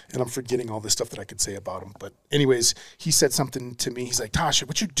 And I'm forgetting all this stuff that I could say about him. But anyways, he said something to me. He's like, Tasha,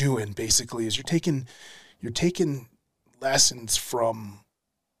 what you're doing basically is you're taking lessons from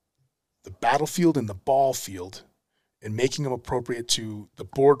the battlefield and the ball field and making them appropriate to the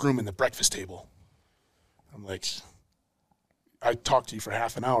boardroom and the breakfast table. I'm like, I talked to you for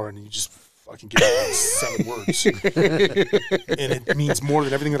half an hour and you just fucking give me like 7 words. And it means more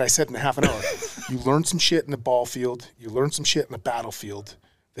than everything that I said in a half an hour. You learn some shit in the ball field. You learn some shit in the battlefield.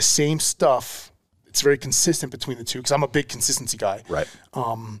 The same stuff, it's very consistent between the two because I'm a big consistency guy. Right.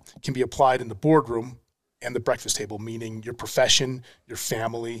 Can be applied in the boardroom and the breakfast table, meaning your profession, your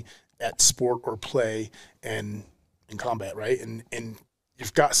family, at sport or play, and in combat, right? And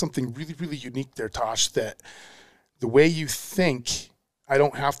you've got something really, really unique there, Tosh, that the way you think, I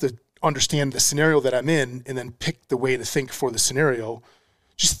don't have to understand the scenario that I'm in and then pick the way to think for the scenario.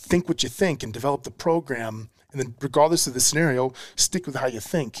 Just think what you think and develop the program. And then regardless of the scenario, stick with how you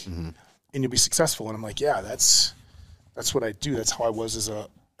think and you'll be successful. And I'm like, yeah, that's what I do. That's how I was as a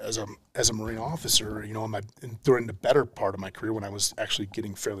Marine officer, you know, during the better part of my career when I was actually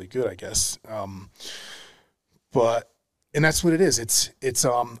getting fairly good, I guess. And that's what it is. It's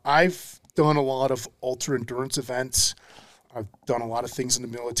I've done a lot of ultra endurance events. I've done a lot of things in the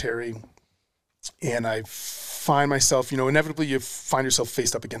military, and I find myself, you know, inevitably you find yourself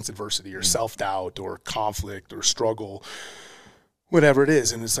faced up against adversity or self-doubt or conflict or struggle, whatever it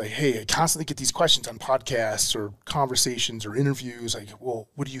is. And it's like, hey, I constantly get these questions on podcasts or conversations or interviews. Like, well,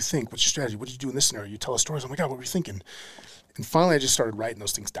 what do you think? What's your strategy? What do you do in this scenario? You tell us stories. Oh my God, what were you thinking? And finally I just started writing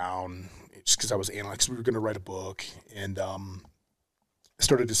those things down just because I was analyzing. We were going to write a book, and I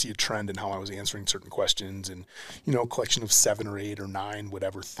started to see a trend in how I was answering certain questions, and, you know, a collection of 7 or 8 or 9,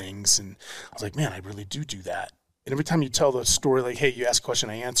 whatever things. And I was like, man, I really do that. And every time you tell the story, like, hey, you ask a question,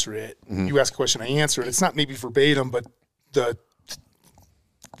 I answer it. You ask a question, I answer it. It's not maybe verbatim, but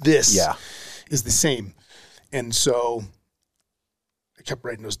this is the same. And so I kept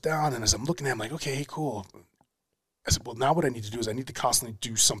writing those down, and as I'm looking at them, I'm like, okay, cool. I said, well, now what I need to do is I need to constantly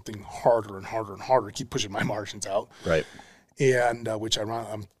do something harder and harder and harder, keep pushing my margins out. Right. And which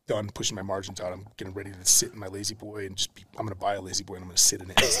I'm done pushing my margins out. I'm getting ready to sit in my Lazy Boy and I'm going to buy a Lazy Boy and I'm going to sit in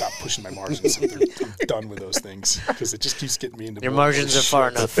it and stop pushing my margins. I'm done with those things because it just keeps getting me into your margins are far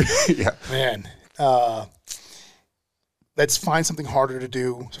enough. Yeah. Man, let's find something harder to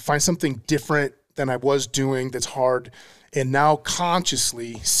do. Find something different than I was doing that's hard, and now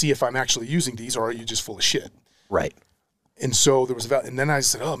consciously see if I'm actually using these or are you just full of shit. Right. And so there was and then I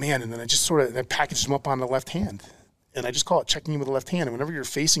said, oh man, and then I just sort of packaged them up on the left hand. And I just call it checking in with the left hand. And whenever you're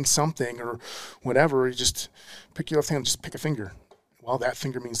facing something or whatever, you just pick your left hand, just pick a finger. Well, that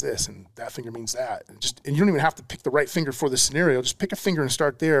finger means this, and that finger means that. And you don't even have to pick the right finger for the scenario. Just pick a finger and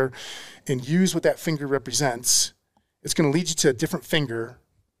start there and use what that finger represents. It's going to lead you to a different finger,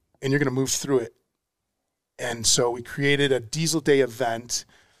 and you're going to move through it. And so we created a Diesel Day event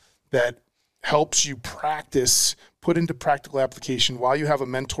that helps you practice, put into practical application while you have a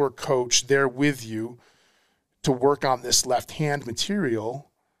mentor coach there with you to work on this left hand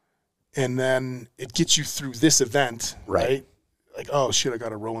material, and then it gets you through this event, right? Like, oh shit, I got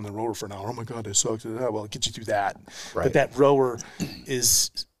to row in the rower for an hour. Oh my God, it sucks. Well, it gets you through that. Right. But that rower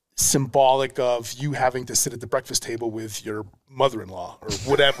is symbolic of you having to sit at the breakfast table with your mother-in-law or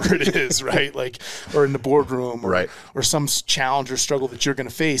whatever it is, right? Like, or in the boardroom, or some challenge or struggle that you're going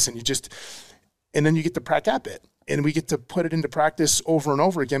to face, and then you get to practice it. And we get to put it into practice over and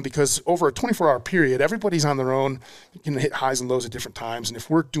over again because over a 24-hour period, everybody's on their own. You can hit highs and lows at different times. And if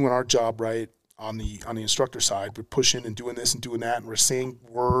we're doing our job right on the instructor side, we're pushing and doing this and doing that, and we're saying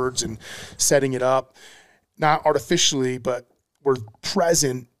words and setting it up, not artificially, but we're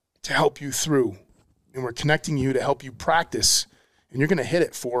present to help you through. And we're connecting you to help you practice. And you're going to hit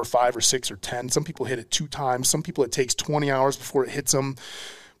it 4 or 5 or 6 or 10. Some people hit it 2 times. Some people it takes 20 hours before it hits them.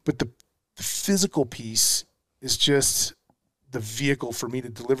 But the physical piece is just the vehicle for me to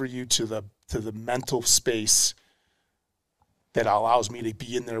deliver you to the mental space that allows me to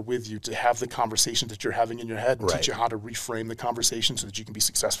be in there with you, to have the conversation that you're having in your head and teach you how to reframe the conversation so that you can be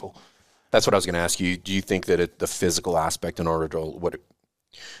successful. That's what I was going to ask you. Do you think that the physical aspect in order to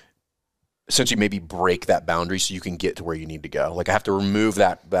essentially maybe break that boundary so you can get to where you need to go? Like I have to remove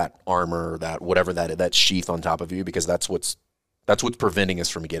that armor, that whatever that sheath on top of you, because that's what's preventing us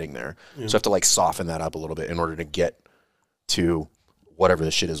from getting there. So I have to like soften that up a little bit in order to get to whatever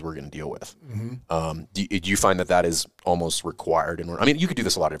the shit is we're going to deal with. Do you find that is almost required? I mean, you could do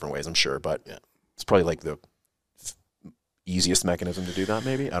this a lot of different ways, I'm sure, but it's probably like the easiest mechanism to do that.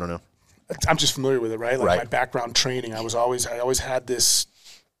 Maybe, I don't know. I'm just familiar with it, right? Like my background training, I always had this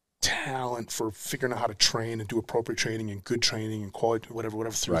talent for figuring out how to train and do appropriate training and good training and quality, whatever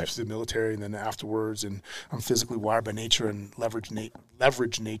through the military and then afterwards. And I'm physically wired by nature and leverage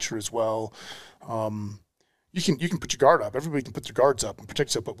nature as well. You can put your guard up. Everybody can put their guards up and protect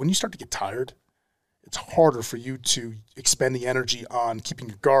yourself. But when you start to get tired, it's harder for you to expend the energy on keeping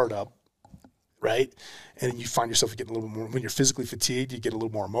your guard up, right? And you find yourself getting a little bit more, when you're physically fatigued, you get a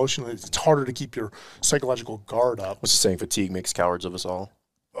little more emotional. It's harder to keep your psychological guard up. What's the saying? Fatigue makes cowards of us all.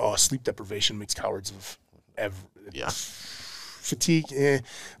 Oh, sleep deprivation makes cowards of fatigue,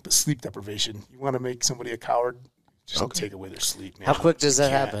 but sleep deprivation. You want to make somebody a coward? Just take away their sleep, man. How quick does that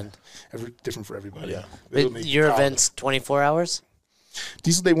happen? Different for everybody. Yeah. Your event's 24 hours?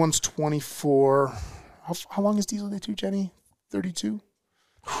 Diesel Day 1's 24. How long is Diesel Day 2, Jenny? 32?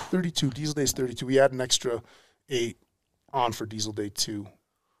 32. Diesel Day is 32. We add an extra 8 on for Diesel Day 2.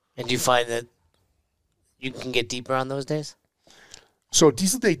 And do you find that you can get deeper on those days? So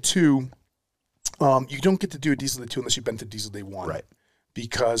Diesel Day 2, you don't get to do a Diesel Day 2 unless you've been to Diesel Day 1. Right.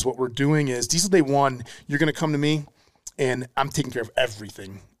 Because what we're doing is Diesel Day 1, you're going to come to me, and I'm taking care of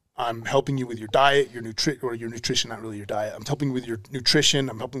everything. I'm helping you with your diet, your nutrition, not really your diet. I'm helping you with your nutrition.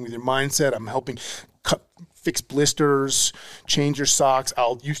 I'm helping with your mindset. I'm helping fix blisters, change your socks.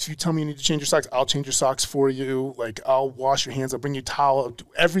 If you tell me you need to change your socks, I'll change your socks for you. Like, I'll wash your hands. I'll bring you a towel.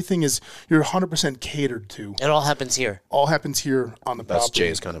 Everything is, you're 100% catered to. It all happens here. All happens here on the property. That's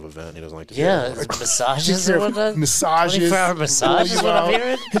Jay's kind of event. He doesn't like to do it's massages and whatnot. Massages. 24-hour massage is what I'm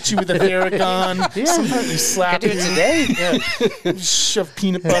hearing. Hit you with a Theragun. Sometimes you slap I do it today. Shove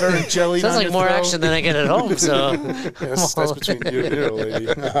peanut butter and jelly Sounds down like your more throat. action than I get at home. So, Yes, that's between you and your lady.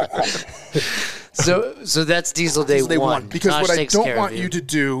 so that's Diesel Day 1. Because Tosh what I takes don't care want of you to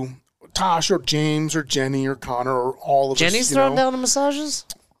do, Tosh or James or Jenny or Connor or all of Jenny's us. throwing down the massages?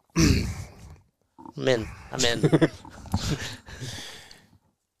 I'm in.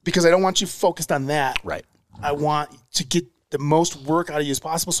 Because I don't want you focused on that. Right. I want to get the most work out of you as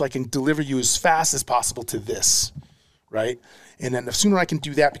possible so I can deliver you as fast as possible to this, right? And then the sooner I can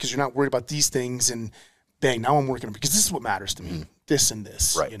do that, because you're not worried about these things, and bang, now I'm working on, because this is what matters to me, this and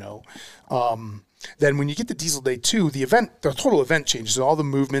this, right. you know. Then when you get to Diesel Day 2, the total event changes, all the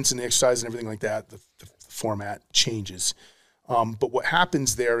movements and the exercise and everything like that, the format changes. But what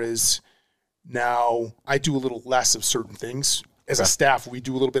happens there is now I do a little less of certain things. As a staff, we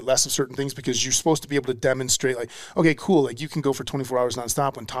do a little bit less of certain things because you're supposed to be able to demonstrate, like, okay, cool, like you can go for 24 hours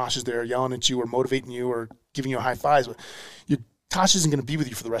nonstop when Tosh is there yelling at you or motivating you or giving you high fives. But Tosh isn't going to be with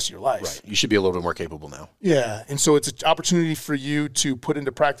you for the rest of your life. Right. You should be a little bit more capable now. Yeah. And so it's an opportunity for you to put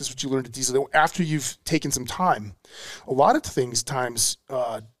into practice what you learned at Diesel after you've taken some time. A lot of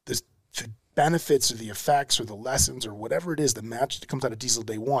the benefits or the effects or the lessons or whatever it is, the match that comes out of Diesel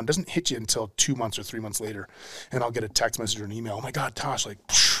Day 1 doesn't hit you until 2 months or 3 months later. And I'll get a text message or an email. Oh my God, Tosh, like,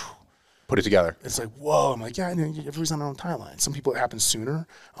 put it together. It's like, whoa. I'm like, yeah, everybody's on their own timeline. Some people it happens sooner.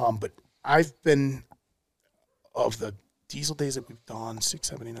 But I've been, of the Diesel days that we've done, 6,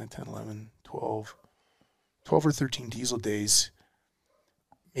 7, 8, 9, 10, 11, 12 or 13 Diesel days,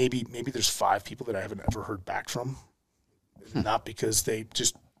 maybe there's 5 people that I haven't ever heard back from. Not because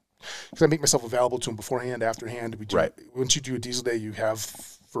because I make myself available to them beforehand, afterhand. Once you do a Diesel Day, you have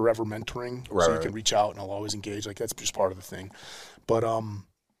forever mentoring, so you can reach out and I'll always engage. Like, that's just part of the thing. But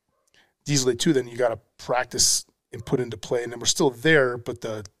Diesel Day 2, then you got to practice and put into play, and then we're still there, but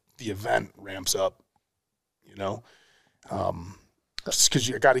the event ramps up, you know. Just because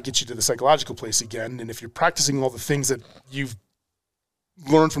you got to get you to the psychological place again. And if you're practicing all the things that you've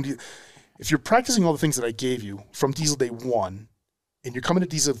learned from, if you're practicing all the things that I gave you from Diesel Day 1, and you're coming to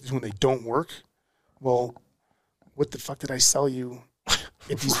Diesel when they don't work, well, what the fuck did I sell you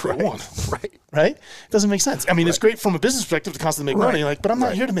at Diesel Day 1? Right? It doesn't make sense. I mean, it's great from a business perspective to constantly make money, like, but I'm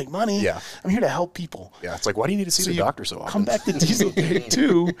not here to make money. Yeah. I'm here to help people. Yeah, it's like, why do you need to see the doctor so often? Come back to Diesel Day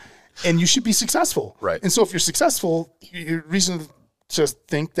 2, and you should be successful. Right. And so if you're successful, your reason to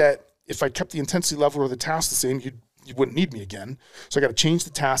think that if I kept the intensity level or the task the same, you wouldn't need me again. So I got to change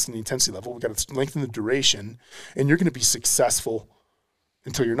the task and the intensity level. We got to lengthen the duration, and you're going to be successful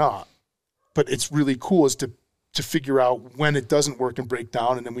until you're not. But it's really cool is to to figure out when it doesn't work and break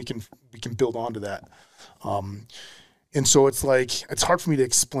down, and then we can build onto that. And so it's like, it's hard for me to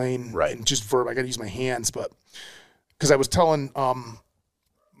explain in just verb. I got to use my hands, but because I was telling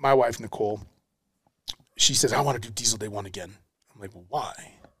my wife, Nicole, she says, I want to do Diesel Day 1 again. I'm like, well, why?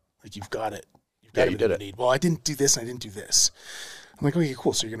 Like, you've got it. You've got you did it. Need. Well, I didn't do this and I didn't do this. I'm like, okay,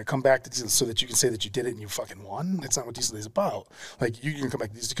 cool. So you're going to come back to Diesel so that you can say that you did it and you fucking won? That's not what Diesel Day is about. Like, you can come back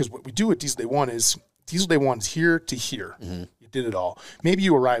to Diesel, because what we do at Diesel Day 1 is, Diesel Day 1 is here to here. Mm-hmm. You did it all. Maybe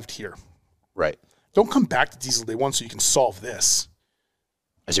you arrived here. Right. Don't come back to Diesel Day 1 so you can solve this.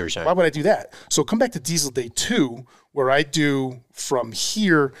 I see what you're saying. Why would I do that? So come back to Diesel Day 2, where I do from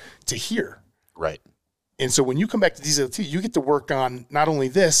here to here. Right. And so when you come back to Diesel Day 2, you get to work on not only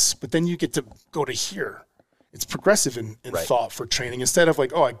this, but then you get to go to here. It's progressive in thought for training, instead of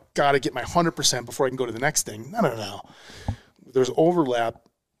like, oh, I got to get my 100% before I can go to the next thing. No. There's overlap,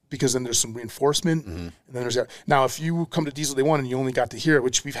 because then there's some reinforcement. Mm-hmm. And then there's that. Now, if you come to Diesel Day 1 and you only got to here,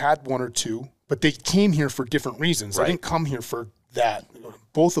 which we've had one or two, but they came here for different reasons. They didn't come here for that.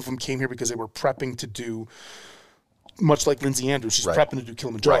 Both of them came here because they were prepping to do, much like Lindsay Andrews, she's prepping to do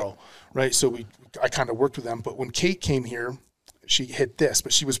Kilimanjaro, right? So I kind of worked with them. But when Kate came here, she hit this,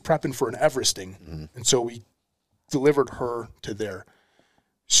 but she was prepping for an Everesting. Mm-hmm. And so we delivered her to there.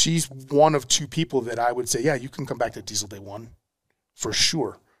 She's one of two people that I would say, yeah, you can come back to Diesel Day 1 for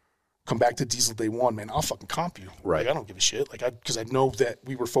sure. Come back to Diesel Day 1, man, I'll fucking comp you. Right. Like, I don't give a shit. Like, because I know that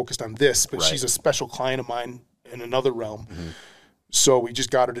we were focused on this, but she's a special client of mine in another realm. Mm-hmm. So we just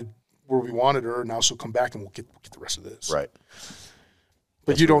got her to where we wanted her, and now she'll come back and we'll get the rest of this. Right.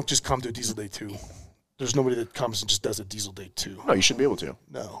 But you don't just come to a Diesel Day 2. There's nobody that comes and just does a Diesel Day 2. No, you shouldn't be able to.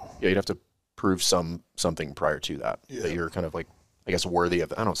 No. Yeah, you'd have to prove something prior to that. Yeah. That you're kind of like, I guess, worthy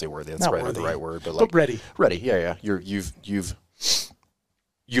of. I don't say worthy. That's not the right word, but like ready. Ready. Yeah. You've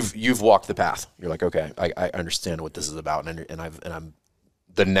walked the path. You're like, okay, I understand what this is about, and I'm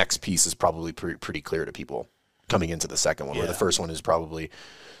the next piece is probably pretty clear to people coming into the second one. Where the first one is probably,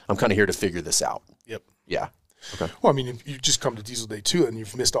 I'm kind of here to figure this out. Yep. Yeah. Okay. Well, I mean, if you just come to Diesel Day 2 and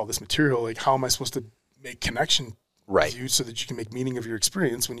you've missed all this material, like, how am I supposed to make connection with you so that you can make meaning of your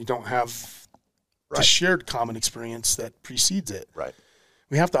experience when you don't have the shared common experience that precedes it? Right.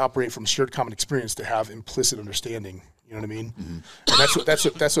 We have to operate from shared common experience to have implicit understanding. You know what I mean? Mm-hmm. And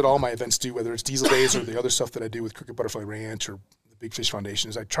that's what all my events do, whether it's Diesel Days or the other stuff that I do with Crooked Butterfly Ranch or the Big Fish Foundation,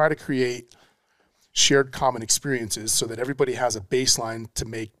 is I try to create shared common experiences so that everybody has a baseline to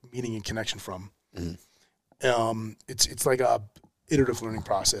make meaning and connection from. Mm-hmm. It's like a iterative learning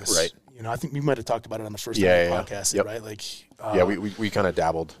process. Right. You know, I think we might have talked about it on the first podcast, right? Like, we kind of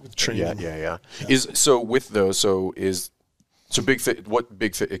dabbled with training. Yeah. Explain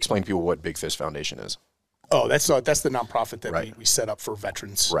to people what Big Fish Foundation is. Oh, that's the nonprofit that we set up for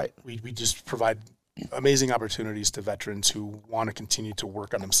veterans. Right. We just provide amazing opportunities to veterans who want to continue to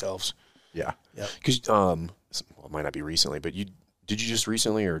work on themselves. Yeah. Yeah. Because it might not be recently, but did you just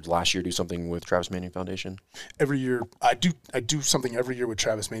recently or last year do something with Travis Manning Foundation? Every year, I do something every year with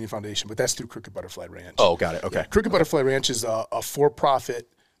Travis Manning Foundation, but that's through Crooked Butterfly Ranch. Oh, got it. Okay. Yeah. Crooked Butterfly Ranch is a for-profit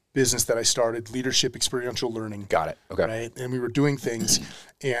business that I started, leadership experiential learning. Got it. Okay. Right? And we were doing things,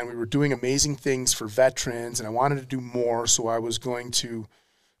 and we were doing amazing things for veterans, and I wanted to do more, so I was going to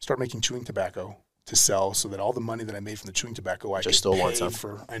start making chewing tobacco to sell, so that all the money that I made from the chewing tobacco I could pay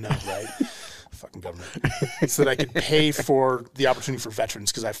for. I know, right? Fucking government. So that I could pay for the opportunity for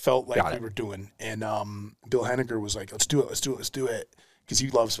veterans, because I felt like we were doing. And Bill Henniger was like, let's do it. Because he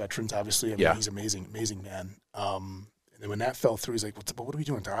loves veterans, obviously. I mean, he's amazing man. And then when that fell through, he's like, well, what are we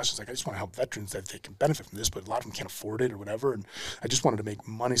doing, Josh? He's like, I just want to help veterans that they can benefit from this, but a lot of them can't afford it or whatever. And I just wanted to make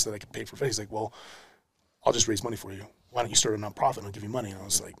money so that I could pay for it. He's like, well, I'll just raise money for you. Why don't you start a nonprofit and I'll give you money? And I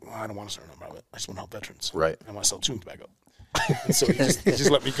was like, well, I don't want to start a nonprofit. I just want to help veterans. Right. I want to sell chewing tobacco. And so he just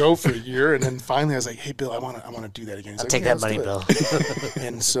let me go for a year. And then finally I was like, hey, Bill, I want to do that again. He's I'll like, take that money, Bill.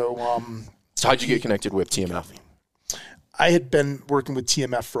 And so how'd you get connected with TMF? I had been working with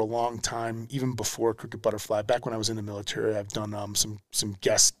TMF for a long time, even before Crooked Butterfly. Back when I was in the military, I've done some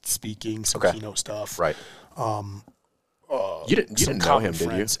guest speaking, some keynote stuff. Right. You didn't know him,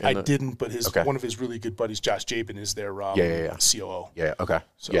 did you? I didn't, but one of his really good buddies, Josh Jabin, is their COO. Yeah. Okay.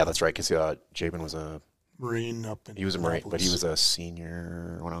 So, that's right. Because Jabin was a Marine up in. He was a Marine, but he was a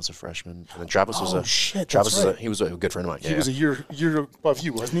senior when I was a freshman. And then Travis was he was a good friend of mine. He was a year above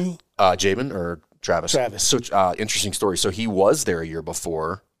you, wasn't he? Jabin or Travis? Travis. So interesting story. So he was there a year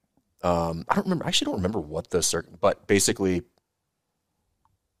before. I don't remember. I actually don't remember what but basically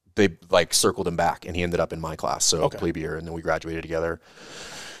they circled him back, and he ended up in my class. So plebe year, and then we graduated together.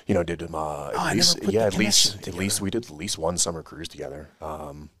 You know, did at least we did at least one summer cruise together.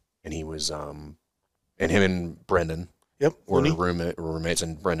 And he was And him and Brendan Yep. were Looney. roommates,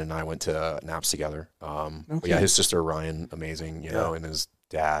 and Brendan and I went to Naps together. But yeah, his sister Ryan, amazing, you know, and his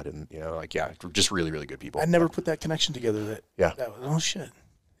dad, and you know, like just really, really good people. I never put that connection together. That was, oh shit.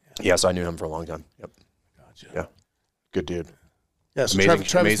 Yeah, so I knew him for a long time. Yep. Gotcha. Yeah. Good dude. Yeah, so Amazing,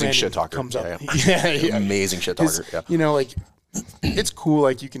 Travis amazing Manning shit talker. comes up. Yeah. Amazing shit talker. Yeah. You know, like it's cool.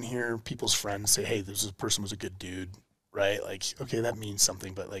 Like you can hear people's friends say, "Hey, this person was a good dude," right? Like, okay, that means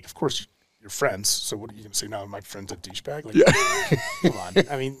something. But like, of course, you're friends. So what are you gonna say? No, my friend's a douchebag. Like, come on.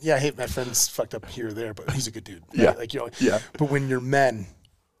 I mean, yeah, hey, my friend's fucked up here or there, but he's a good dude. Right? Yeah. Like, you know. Yeah. But when you're men,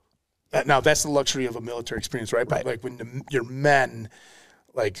 now that's the luxury of a military experience, right? But like when you're men,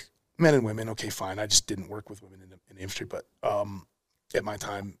 like men and women, okay, fine. I just didn't work with women in the infantry, but at my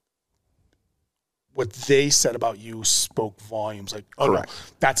time, what they said about you spoke volumes. Like, oh, no,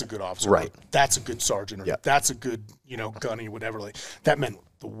 that's a good officer. Right. Or that's a good sergeant. Or that's a good, you know, gunny or whatever. Like that meant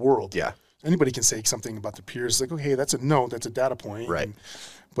the world. Yeah. Anybody can say something about their peers. Like, okay, that's a note. That's a data point. Right.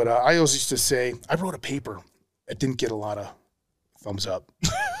 But I always used to say, I wrote a paper. It didn't get a lot of thumbs up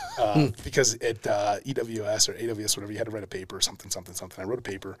because at EWS or AWS, whatever, you had to write a paper, something. I wrote a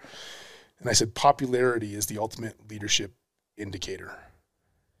paper, and I said, popularity is the ultimate leadership indicator.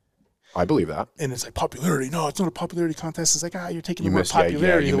 I believe that. And it's like, popularity. No, it's not a popularity contest. It's like, you're taking the word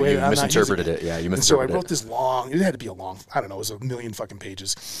popularity the way you I'm misinterpreted not it. Yeah, you misinterpreted it. And so I misinterpreted wrote this long, it had to be a long, I don't know, it was 1,000,000 fucking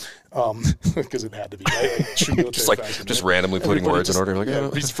pages. Because it had to be, right? True military fashion, just right? randomly putting Everybody words in order.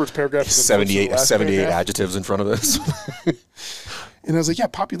 Like, reads the first paragraph. 78 paragraph. adjectives in front of this. And I was like, yeah,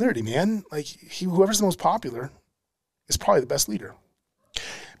 popularity, man. Like, whoever's the most popular is probably the best leader.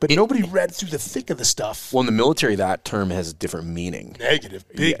 But nobody read through the thick of the stuff. Well, in the military, that term has a different meaning. Negative,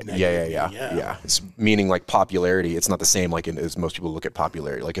 big negative. Yeah. It's meaning like popularity. It's not the same like as most people look at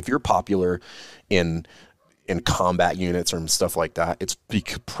popularity. Like if you're popular in combat units or stuff like that, it's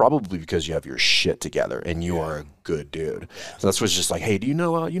probably because you have your shit together and you are a good dude. So that's what's just like, hey, do you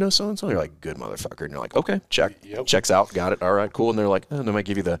know so and so? You're like, good motherfucker, and you're like, okay, checks out, got it, all right, cool. And they're like, and they might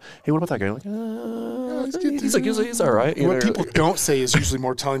give you the, hey, what about that guy? You're like, he's all right. What people don't say is usually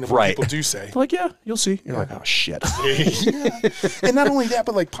more telling than what people do say. Like, yeah, you'll see. You're like, oh shit. And not only that,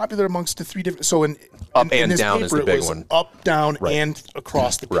 but like popular amongst the three different. So in up and this down paper, is the big one. Up, down, and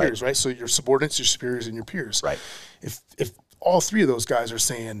across the peers, right? So your subordinates, your superiors, and your peers. Right. If all three of those guys are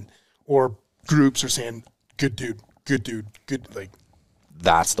saying, or groups are saying, good dude, like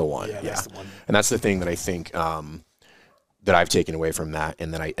that's the one. Yeah, that's the one. And that's the thing that I think that I've taken away from that,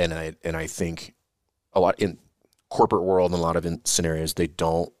 and then I think a lot in corporate world and a lot of scenarios they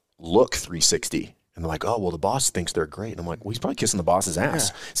don't look 360, and they're like, oh well, the boss thinks they're great, and I'm like, well, he's probably kissing the boss's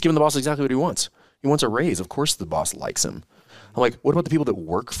ass. He's giving the boss exactly what he wants. He wants a raise. Of course, the boss likes him. I'm like, what about the people that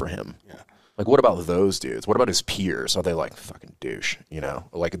work for him? Yeah. Like, what about those dudes? What about his peers? Are they like, fucking douche? You know,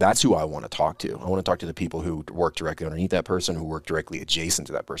 like that's who I want to talk to. I want to talk to the people who work directly underneath that person, who work directly adjacent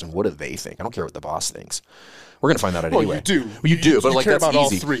to that person. What do they think? I don't care what the boss thinks. We're going to find that out anyway. You do. You do, but like care that's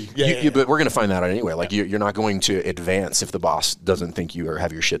about easy. All three. But we're going to find that out anyway. Like you're not going to advance if the boss doesn't think you or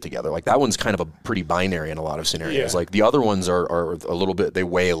have your shit together. Like that one's kind of a pretty binary in a lot of scenarios. Like the other ones are a little bit, they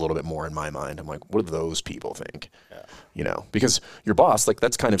weigh a little bit more in my mind. I'm like, what do those people think? You know, because your boss, like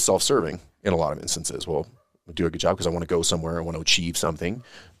that's kind of self-serving in a lot of instances. Well, I do a good job because I want to go somewhere, I want to achieve something.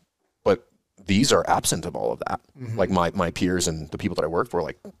 But these are absent of all of that. Mm-hmm. Like my peers and the people that I work for,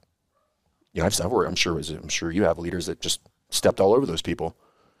 like, you know, I'm sure you have leaders that just stepped all over those people,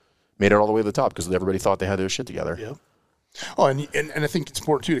 made it all the way to the top because everybody thought they had their shit together. Yeah. Oh, and I think it's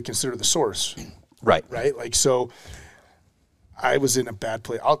important too to consider the source. Right. Right. Like, so I was in a bad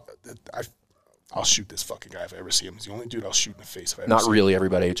place. I'll shoot this fucking guy if I ever see him. He's the only dude I'll shoot in the face if I ever see him. Not really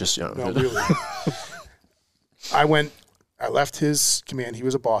everybody, just, you know. No, really. I left his command. He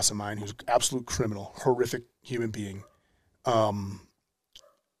was a boss of mine. He was an absolute criminal, horrific human being.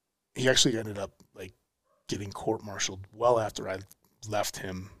 He actually ended up like getting court-martialed well after I left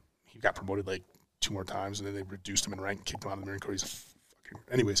him. He got promoted like 2 more times, and then they reduced him in rank and kicked him out of the Marine Corps.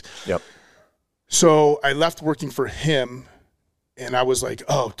 Anyways. Yep. So I left working for him, and I was like,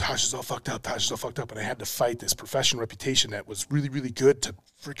 oh, Tosh is all fucked up. And I had to fight this professional reputation that was really, really good to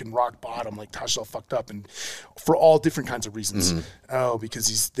freaking rock bottom. Like, Tosh is all fucked up. And for all different kinds of reasons. Mm-hmm. Oh, because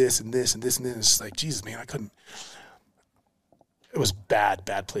he's this and this and this and this. It's like, Jesus, man, I couldn't. It was bad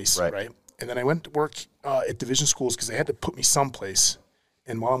place, right? And then I went to work at division schools because they had to put me someplace.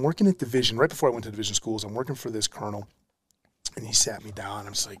 And while I'm working at division, right before I went to division schools, I'm working for this colonel. And he sat me down.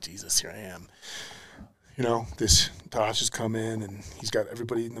 I'm just like, Jesus, here I am. You know, this Tosh has come in, and he's got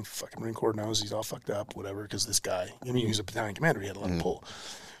everybody in the fucking Marine Corps knows he's all fucked up, whatever, because this guy, I mean, he was a battalion commander. He had a lot of pull.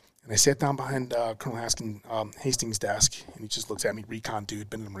 And I sat down behind Colonel Hastings' desk, and he just looks at me, recon dude,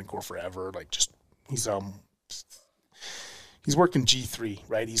 been in the Marine Corps forever, like just he's working G3,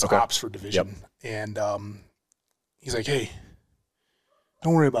 right? He's ops for division. And he's like, hey,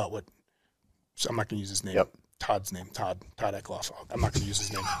 don't worry about what, so I'm not going to use his name. Todd's name, Todd Eckloff. I'm not going to use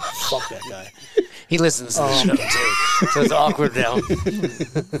his name. Fuck that guy. He listens to the show too, so it's awkward now.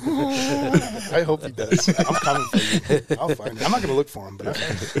 I hope he does. I'm coming for you. I'll find him. I'm not going to look for him, but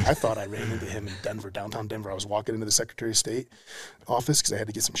I thought I ran into him in Denver, downtown Denver. I was walking into the Secretary of State office because I had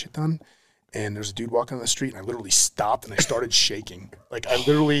to get some shit done, and there's a dude walking on the street, and I literally stopped and I started shaking. Like I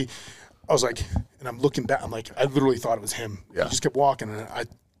was like, and I'm looking back. I'm like, I literally thought it was him. Yeah. He just kept walking, and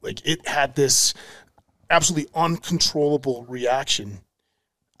it had this absolutely uncontrollable reaction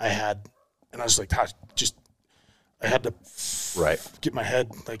I had, and I was like, I had to get my head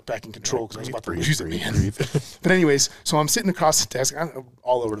like back in control because I was about to lose it, man. But anyways, so I'm sitting across the desk, I'm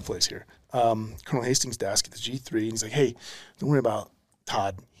all over the place here. Colonel Hastings' desk at the G3, and he's like, hey, don't worry about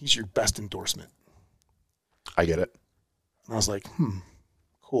Todd. He's your best endorsement. I get it. And I was like,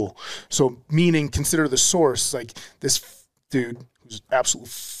 cool. So meaning consider the source, like this dude who's absolute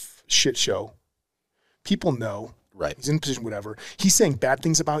shit show. People know. Right. He's in position, whatever. He's saying bad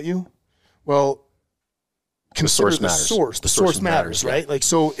things about you. Well, the source the matters. source. The source matters, right? Yeah. Like,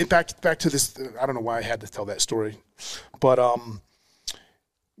 so back to this, I don't know why I had to tell that story, but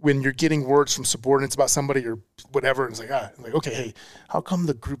when you're getting words from subordinates about somebody or whatever, and it's like, okay, hey, how come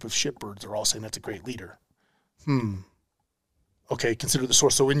the group of shitbirds are all saying that's a great leader? Okay, consider the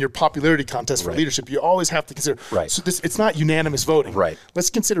source. So in your popularity contest for leadership, you always have to consider. Right. So it's not unanimous voting. Right. Let's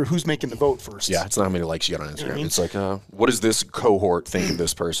consider who's making the vote first. Yeah, it's not how many likes you got on Instagram. You know what I mean? It's like, what does this cohort think of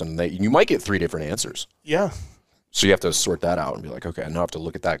this person? You might get 3 different answers. Yeah. So you have to sort that out and be like, okay, I now have to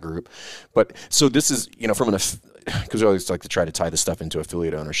look at that group. But so this is, because we always like to try to tie this stuff into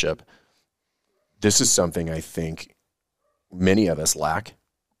affiliate ownership. This is something I think many of us lack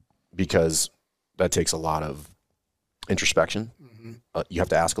because that takes a lot of introspection. You have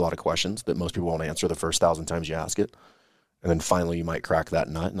to ask a lot of questions that most people won't answer the first 1,000 times you ask it. And then finally you might crack that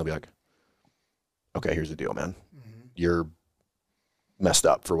nut and they'll be like, okay, here's the deal, man. You're messed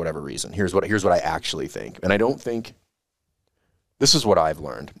up for whatever reason. Here's what I actually think. And I don't think, this is what I've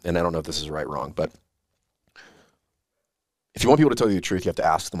learned, and I don't know if this is right or wrong, but if you want people to tell you the truth, you have to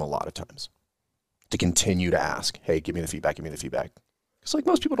ask them a lot of times. To continue to ask, hey, give me the feedback. Because like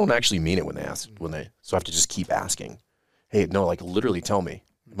most people don't actually mean it when they ask, so I have to just keep asking. Hey, no, like literally tell me.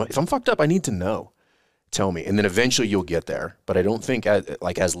 If I'm fucked up, I need to know. Tell me. And then eventually you'll get there. But I don't think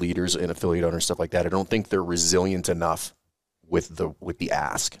as leaders and affiliate owners, stuff like that, I don't think they're resilient enough with the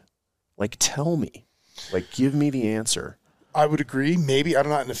ask. Like, tell me. Like, give me the answer. I would agree. Maybe I'm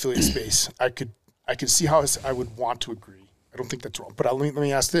not in affiliate space. I could see how I would want to agree. I don't think that's wrong. But let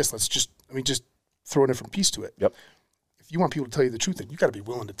me ask this. Let me just throw a different piece to it. Yep. If you want people to tell you the truth, then you got to be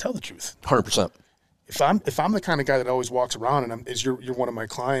willing to tell the truth. 100%. If I'm the kind of guy that always walks around and you're one of my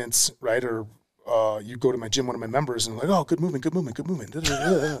clients, right? Or you go to my gym, one of my members, and I'm like, oh, good movement.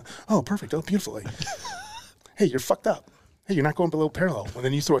 Oh, perfect. Oh, beautiful. Hey, you're fucked up. Hey, you're not going below parallel. And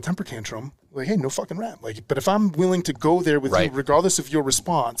then you throw a temper tantrum, like, hey, no fucking rap. Like, but if I'm willing to go there with you, regardless of your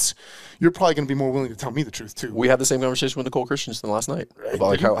response, you're probably going to be more willing to tell me the truth too. We had the same conversation with Nicole Christensen last night about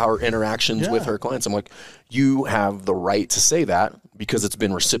like how our interactions with her clients. I'm like, you have the right to say that because it's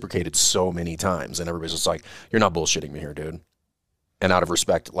been reciprocated so many times, and everybody's just like, you're not bullshitting me here, dude. And out of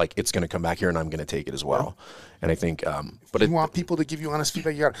respect, like, it's going to come back here, and I'm going to take it as well. Yeah. And I think, but you want people to give you honest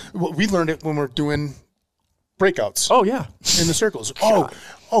feedback. We learned it when we're doing breakouts. Oh yeah, in the circles.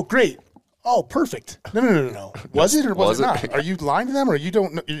 Oh, great. Oh, perfect. No. Was it or was it not? Are you lying to them or you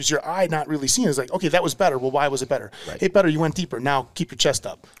don't know? Is your eye not really seeing? It's like, okay, that was better. Well, why was it better? Right. Hey, better. You went deeper. Now keep your chest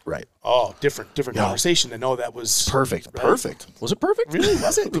up. Right. Oh, different conversation. And no, that was perfect. Right? Perfect. Was it perfect? Really?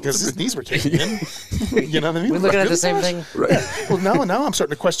 Was it? Because his knees were kicking in. You know what I mean? We're looking at the same thing. Right. Yeah. Well, now I'm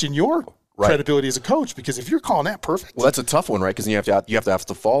starting to question your credibility as a coach because if you're calling that perfect. Well, that's a tough one, right? Because you have to ask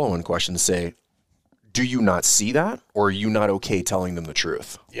the follow-on question to say, do you not see that, or are you not okay telling them the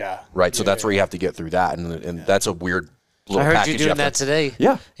truth? Yeah. Right. So that's where you have to get through that, and that's a weird little I heard package you doing that today.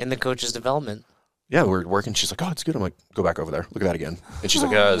 Yeah. In the coach's development. Yeah, we're working. She's like, "Oh, it's good." I'm like, "Go back over there. Look at that again." And she's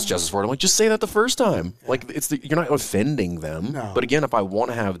like, "It's just as forward." I'm like, "Just say that the first time. Yeah. Like, you're not offending them." No. But again, if I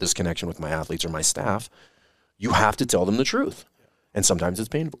want to have this connection with my athletes or my staff, you have to tell them the truth, and sometimes it's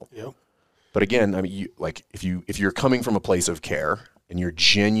painful. Yep. But again, I mean, if you're coming from a place of care and you're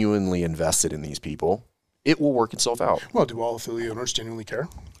genuinely invested in these people, it will work itself out. Well, do all affiliate owners genuinely care?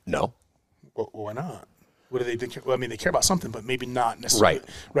 No. Well, why not? What do they think? Well, I mean, they care about something, but maybe not necessarily.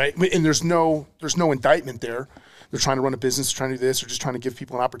 Right. And there's no indictment there. They're trying to run a business, trying to do this, or just trying to give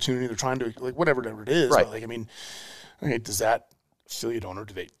people an opportunity. They're trying to, like, whatever it is. Right. But, like, I mean, okay, does that affiliate owner,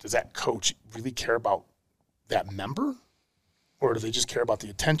 does that coach really care about that member? Or do they just care about the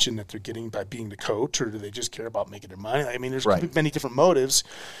attention that they're getting by being the coach, or do they just care about making their money? I mean, there's many different motives.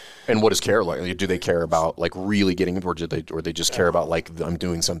 And what does care like? Do they care about like really getting it, or they just care about like I'm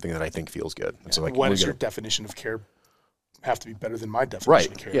doing something that I think feels good? Yeah. So like, what is your definition of care? Have to be better than my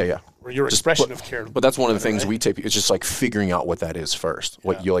definition of care. Yeah. Or your expression of care. But that's one of the things we take. It's just like figuring out what that is first.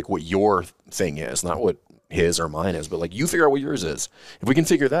 What your thing is, not what his or mine is, but like you figure out what yours is. If we can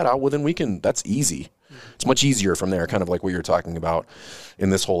figure that out, well then that's easy. It's much easier from there, kind of like what you're talking about in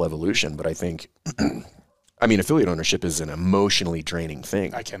this whole evolution. But I think, I mean, affiliate ownership is an emotionally draining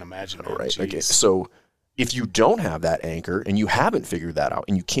thing. I can't imagine. Man. Right. Okay. So if you don't have that anchor and you haven't figured that out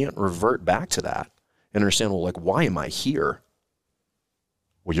and you can't revert back to that and understand, well, like, why am I here?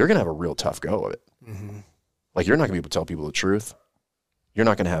 Well, you're going to have a real tough go of it. Mm-hmm. Like, you're not going to be able to tell people the truth. You're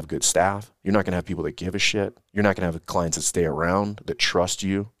not going to have good staff. You're not going to have people that give a shit. You're not going to have clients that stay around, that trust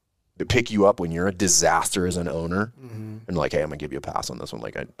you, that pick you up when you're a disaster as an owner. Mm-hmm. And like, hey, I'm going to give you a pass on this one.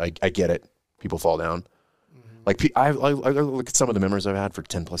 Like, I get it. People fall down. Mm-hmm. Like, I look at some of the members I've had for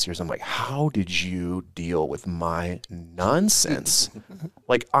 10 plus years. I'm like, how did you deal with my nonsense?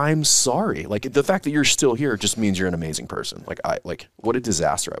 Like, I'm sorry. Like, the fact that you're still here just means you're an amazing person. Like, what a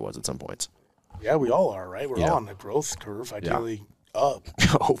disaster I was at some points. Yeah, we all are, right? We're all on the growth curve, ideally up.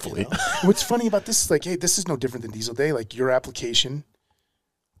 Hopefully. You know? What's funny about this is like, hey, this is no different than Diesel Day. Like, your application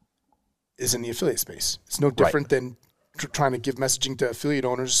is in the affiliate space. It's no different than trying to give messaging to affiliate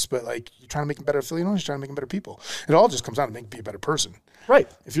owners, but like, you're trying to make them better affiliate owners, you're trying to make them better people. It all just comes down to be a better person. Right.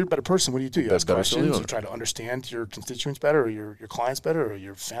 If you're a better person, what do? You ask questions, you try to understand your constituents better, or your clients better, or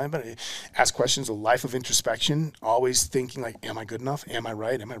your family better. Ask questions, a life of introspection, always thinking like, am I good enough? Am I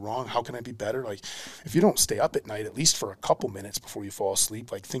right? Am I wrong? How can I be better? Like, if you don't stay up at night, at least for a couple minutes before you fall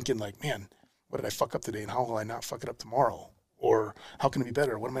asleep, like thinking like, man, what did I fuck up today, and how will I not fuck it up tomorrow? Or how can it be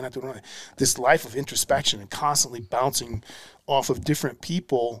better? What am I not doing right? This life of introspection and constantly bouncing off of different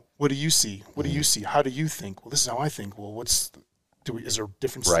people. What do you see? What do you see? How do you think? Well, this is how I think. Well, is there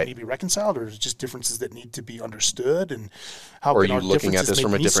differences that need to be reconciled, or is it just differences that need to be understood? And how or can are you looking at this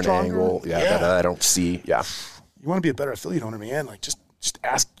from a different angle? That I don't see. Yeah. You want to be a better affiliate owner, man. Like just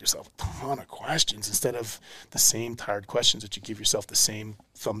ask yourself a ton of questions instead of the same tired questions that you give yourself the same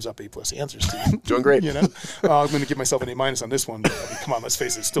thumbs up A+ answers to. Doing great. You know, I'm going to give myself an A- on this one. But, I mean, come on, let's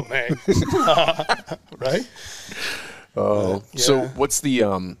face it, it's still an A. Right? Oh, so what's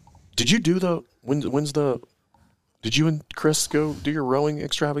the? Did you do the? Did you and Chris go do your rowing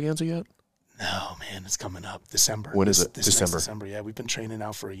extravaganza yet? No, man, it's coming up December. When is it? This December. Next December. Yeah, we've been training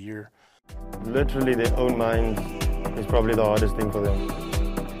now for a year. Literally, their own mind is probably the hardest thing for them.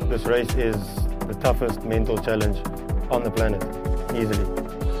 This race is the toughest mental challenge on the planet, easily.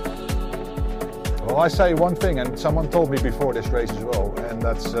 Well, I say one thing, and someone told me before this race as well, and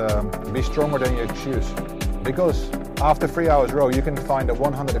that's be stronger than your excuse. Because after 3 hours row, you can find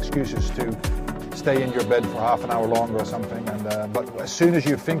 100 excuses to stay in your bed for half an hour longer or something. And but as soon as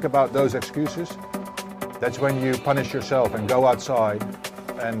you think about those excuses, that's when you punish yourself and go outside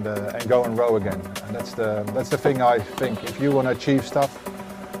and go and row again. And that's the thing I think. If you want to achieve stuff,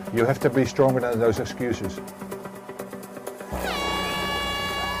 you have to be stronger than those excuses.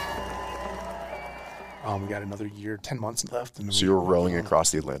 We got another year, 10 months left. And so you're rowing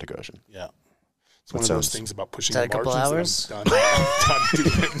across the Atlantic Ocean. Yeah. It's one of those things about pushing the margins. A couple hours?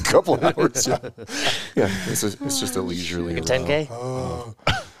 A couple hours, yeah. It's just a leisurely like a 10K? Oh,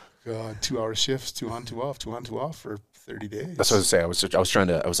 God. 2 hour shifts, 2 on, 2 off, 2 on, 2 off for 30 days. That's what I was saying.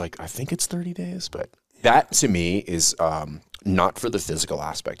 I was like, I think it's 30 days, but that to me is not for the physical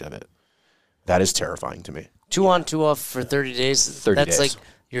aspect of it. That is terrifying to me. 2 on, 2 off for 30 days. 30 That's days. like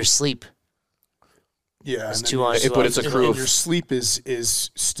your sleep. Yeah. It's 2 on, 2 off. But it's a crew. And your sleep is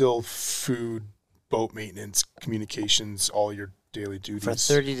still food, boat maintenance, communications, all your daily duties. For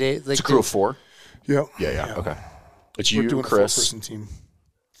 30 days. Like It's a crew of 4? Yeah. Yeah. Okay. It's We're you, doing Chris. A 4-person team.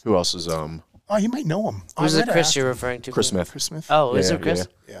 Who else is Oh, you might know him. Who's the Chris you're referring to? Chris Smith. Chris Smith. Oh, is Yeah, it Chris?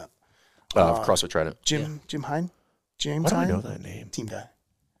 Yeah. CrossFit Trident. Jim Hine? James Why do I Hine? know that name? Team guy.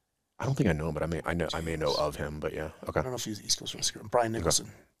 I don't think I know him, but I may know of him. But yeah, okay. I don't know if he's East Coast Whisker. Brian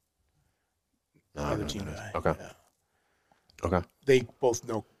Nicholson. Another team guy. Okay. Yeah. Okay. They both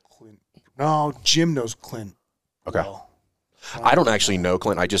know Clint. No, Jim knows Clint. Okay. Well. I don't actually know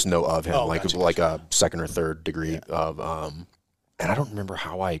Clint. I just know of him, Oh, like gotcha. a second or third degree of. And I don't remember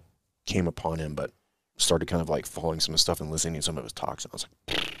how I came upon him, but started kind of like following some of his stuff and listening to some of his talks. And I was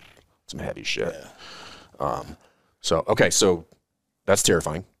like, some heavy shit. Yeah. So that's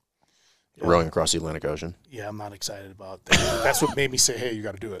terrifying. Rowing across the Atlantic Ocean. Yeah, I'm not excited about that. That's what made me say, hey, you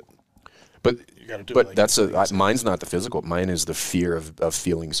got to do it. But you got to do but it. that's mine's not the physical. Mine is the fear of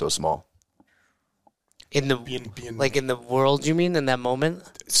feeling so small. In the like in the world, you mean in that moment?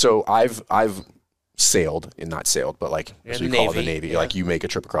 So I've sailed, and not sailed, but like You're as in we the call it, the Navy, Navy. yeah. Like you make a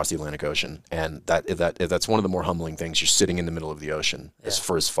trip across the Atlantic Ocean, and that's one of the more humbling things. You're sitting in the middle of the ocean as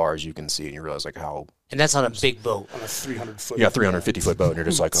far as you can see, and you realize like how. And that's on a big boat. on a 300-foot. 350-foot boat, and you're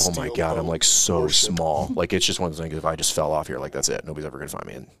just like, oh my Steel god, I'm boat. like so Worship. small. Like it's just one of those things. If I just fell off here, like that's it. Nobody's ever gonna find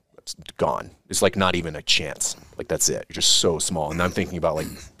me, and it's gone. It's like not even a chance. Like that's it. You're just so small. And I'm thinking about like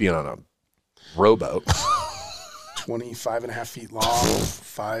being on a rowboat. 25.5 feet long,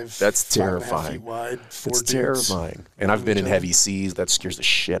 5. That's 5.5 terrifying. feet wide. 4 It's dudes. terrifying. And I've been in heavy seas. That scares the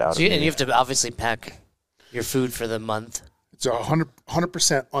shit out of So you, me. and you have to obviously pack your food for the month. It's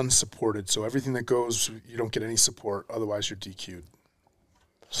 100% unsupported. So everything that goes, you don't get any support. Otherwise, you're DQ'd.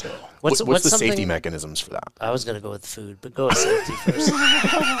 So What's the something- safety mechanisms for that? I was gonna go with food, but go with safety first.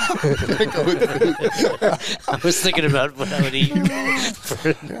 I was thinking about what I would eat.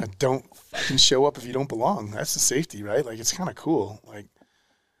 yeah, don't fucking show up if you don't belong. That's the safety, right? Like it's kind of cool. Like,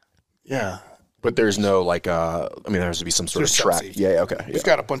 yeah. But there's no like, I mean, there has to be some sort There's of some track. safety. Yeah, okay. Yeah. We've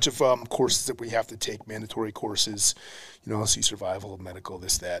got a bunch of courses that we have to take, mandatory courses, sea survival, medical,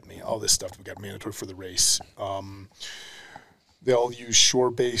 this, that, all this stuff. We got mandatory for the race. They'll use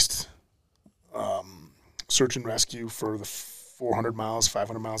shore-based search and rescue for the 400 miles,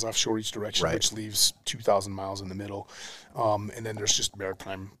 500 miles offshore each direction, Right. which leaves 2,000 miles in the middle. And then there's just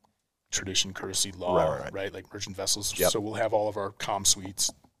maritime tradition, courtesy, law, right? Like merchant vessels. Yep. So we'll have all of our comm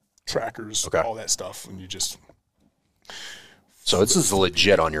suites, trackers, Okay. all that stuff, and you just... So this is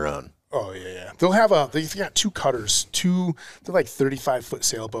legit on your own. Oh yeah. They'll have they've got 2 cutters, they're like 35-foot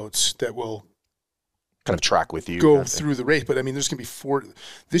sailboats that will Kind of track with you. go kind of thing. through the race. But I mean, there's gonna be 4.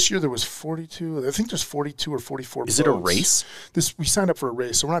 This year there was 42. I think there's 42 or 44. Is it a boats. race? We signed up for a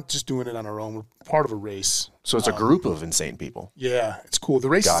race, so we're not just doing it on our own. We're part of a race. So it's a group of insane people. Yeah, it's cool. The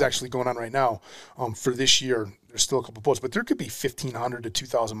race Got is it. actually going on right now. For this year, there's still a couple boats, but there could be 1,500 to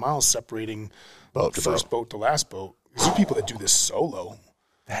 2,000 miles separating Boat the to first boat to last boat. There's people that do this solo.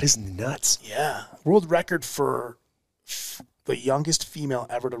 That is nuts. Yeah. World record for the youngest female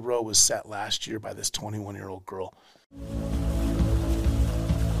ever to row was set last year by this 21-year-old girl.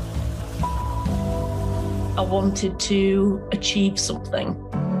 I wanted to achieve something.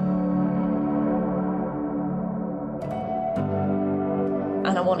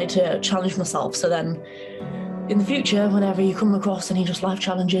 And I wanted to challenge myself. So then in the future, whenever you come across any just life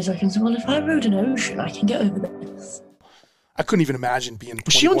challenges, I can say, well, if I rode an ocean, I can get over this. I couldn't even imagine being 21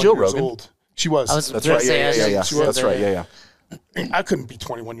 she on Joe years Rogan? old. She was. I was That's gonna right. say, Yeah. she was That's right. Yeah. I couldn't be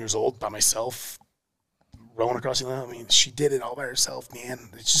 21 years old by myself rowing across the Atlantic. I mean, she did it all by herself, man.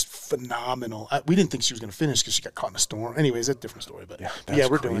 It's just phenomenal. We didn't think she was going to finish because she got caught in a storm. Anyways, that's a different story. But yeah,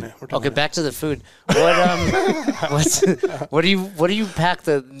 we're doing it. We're doing Okay, it. back to the food. What what do you pack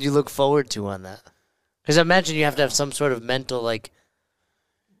that you look forward to on that? Because I imagine you have to have some sort of mental, like,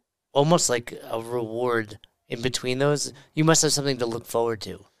 almost like a reward in between those. You must have something to look forward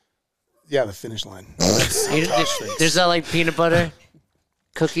to. Yeah, the finish line. There's not like peanut butter,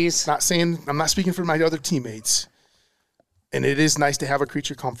 cookies. I'm not speaking for my other teammates. And it is nice to have a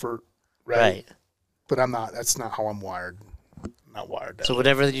creature comfort, right? But that's not how I'm wired. I'm not wired that So way.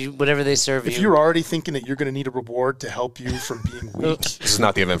 whatever they serve If you. you're already thinking that you're going to need a reward to help you from being weak, This is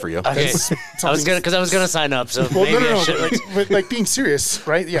not the event for you. Okay, I was gonna sign up. So well, maybe I no, should. but like being serious,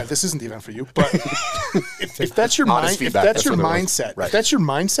 right? Yeah, this isn't the event for you. But if that's your Honest mind, if feedback, that's your that's what it was. mindset, Right. if that's your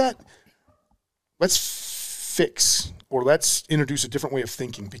mindset, let's fix or let's introduce a different way of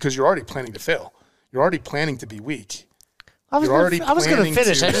thinking because you're already planning to fail. You're already planning to be weak. I was You're already gonna planning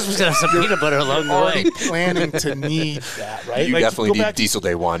finish. to- I just was gonna have some peanut butter along the way. Already planning to need that, right? You Like, definitely go need back- Diesel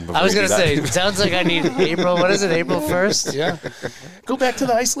Day 1. I was before gonna you do say, that. sounds like I need April. What is it? April 1st? Yeah. Go back to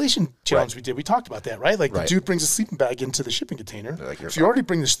the isolation challenge we did. We talked about that, right? Like Right. the dude brings a sleeping bag into the shipping container. Like you're If you already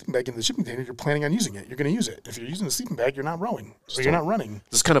bring the sleeping bag into the shipping container, you're planning on using it. You're going to use it. If you're using the sleeping bag, you're not rowing. Or you're not running.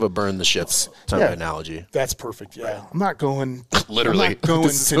 This is kind of a burn the ships type of analogy. That's perfect. Yeah. I'm not going. Literally. I'm not going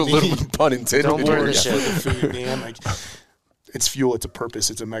This is to a little need pun intended. Don't burn the for ship. the food, man. Like, it's fuel. It's a purpose.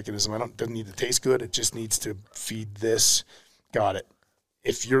 It's a mechanism. It doesn't need to taste good. It just needs to feed this. Got it.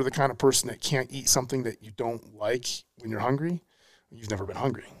 If you're the kind of person that can't eat something that you don't like when you're hungry, you've never been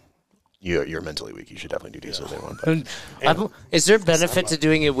hungry. You're mentally weak. You should definitely do Diesel Day 1. But Is there benefit to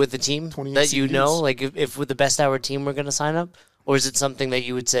doing it with the team 28 that you know? CPs. Like if with the best hour team we're going to sign up? Or is it something that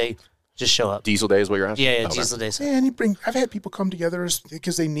you would say, just show up? Diesel Day is what you're asking? Yeah, Okay. Diesel Days. And I've had people come together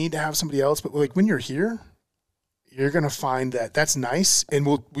because they need to have somebody else. But like when you're here, you're going to find that that's nice. And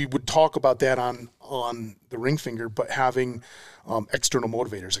we would talk about that on on the ring finger, but having external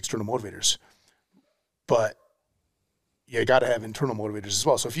motivators. But you got to have internal motivators as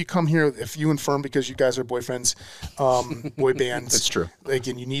well. So if you come here, if you and Firm, because you guys are boyfriends, boy bands, That's true. Like,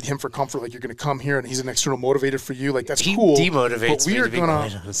 and you need him for comfort, like you're going to come here and he's an external motivator for you. Like, that's He cool. demotivates But we me, are to be gonna,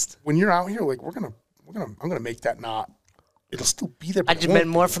 quite honest. when you're out here, like I'm gonna make that not. It'll still be there. I But it just won't meant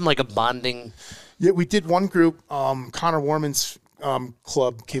more from like a bonding. Yeah, we did one group. Connor Warman's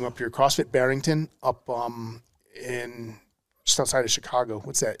club came up here, CrossFit Barrington, up in just outside of Chicago.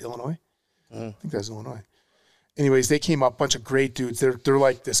 What's that, Illinois? I think that's Illinois. Anyways, they came up, bunch of great dudes. They're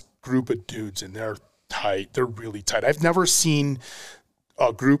like this group of dudes, and they're tight. They're really tight. I've never seen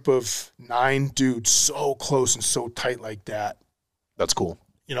a group of 9 dudes so close and so tight like that. That's cool.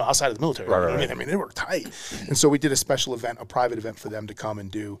 You know, outside of the military. Right. I mean, they were tight. And so we did a special event, a private event for them to come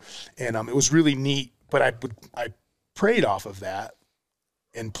and do. And it was really neat. But I prayed off of that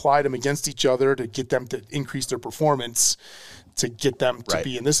and plied them against each other to get them to increase their performance, to get them to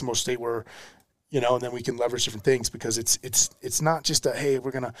be in this emotional state where, you know, and then we can leverage different things, because it's not just a, hey,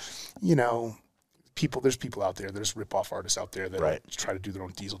 we're going to, you know, there's people out there, there's rip-off artists out there that try to do their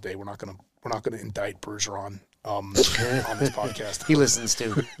own Diesel Day. We're not going to indict Bergeron on this podcast. He listens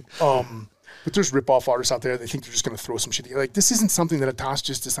to. But there's rip-off artists out there. They think they're just going to throw some shit together. Like, this isn't something that Atosh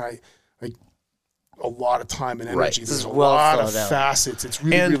just decide, like, a lot of time and energy. Right. There's a well lot of thought out. facets. It's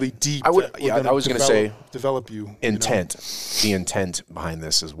really, And really deep. I was going gonna say develop you. Intent. The intent behind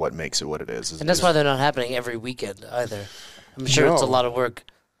this is what makes it what it is. And that's why they're not happening every weekend either. I'm sure it's a lot of work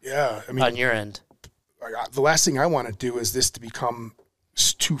Yeah, I mean, on your end. the last thing I want to do is this to become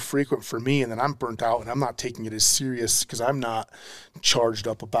too frequent for me, and then I'm burnt out and I'm not taking it as serious because I'm not charged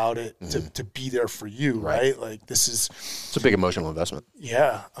up about it to be there for you, right? Like, it's a big emotional investment.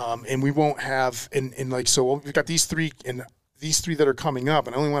 Yeah, and we won't have and like, so we've got these 3 and these 3 that are coming up,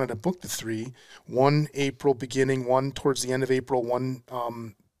 and I only wanted to book the 3. 1 April beginning, 1 towards the end of April,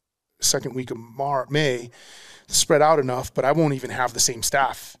 1 second week of May, spread out enough, but I won't even have the same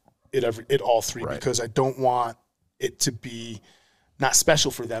staff at all 3 because I don't want it to be not special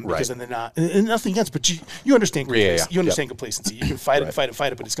for them, because then they're not, and nothing against, but you understand complacency. You understand complacency. You can fight it,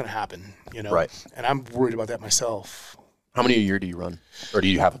 but it's going to happen, you know? Right. And I'm worried about that myself. How many a year do you run? Or do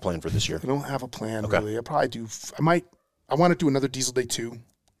you have a plan for this year? I don't have a plan really. I probably do. I want to do another Diesel Day 2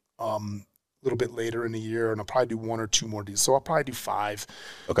 a little bit later in the year, and I'll probably do 1 or 2 more Diesel. So I'll probably do 5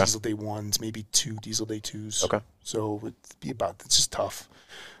 Diesel Day 1s, maybe 2 Diesel Day 2s. Okay. So it's just tough.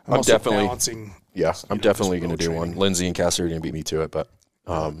 I'm also definitely balancing. Yeah, I'm definitely going to do training. one. Lindsay and Cassie are going to beat me to it, but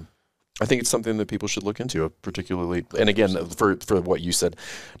I think it's something that people should look into, particularly. And again, for what you said,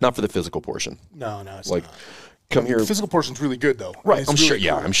 not for the physical portion. No, it's like not. Come here. The physical portion's really good though. Right. It's I'm really sure. cool.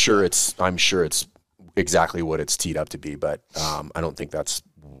 Yeah, I'm sure it's exactly what it's teed up to be, but I don't think that's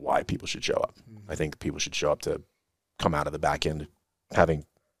why people should show up. I think people should show up to come out of the back end having,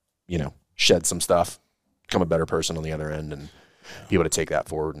 shed some stuff, become a better person on the other end, and be able to take that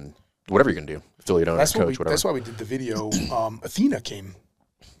forward and whatever you're going to do, affiliate owner, coach, whatever. That's why we did the video. Athena came.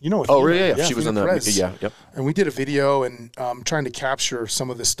 You know Athena? Oh, really? Yeah. She was Athena in the Perez. yeah. Yep. And we did a video and trying to capture some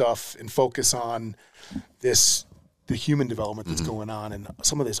of this stuff and focus on the human development that's going on and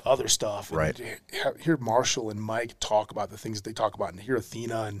some of this other stuff. Right. And hear Marshall and Mike talk about the things that they talk about, and hear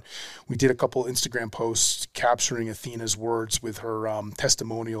Athena. And we did a couple Instagram posts capturing Athena's words with her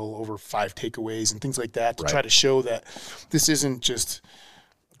testimonial over 5 takeaways and things like that to try to show that this isn't just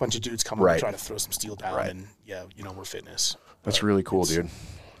a bunch of dudes coming and try to throw some steel down and we're fitness. That's really cool, dude.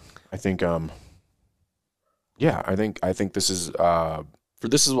 I think I think this is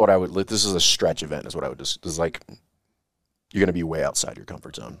this is what I would, this is a stretch event is what I would just, is like, you're going to be way outside your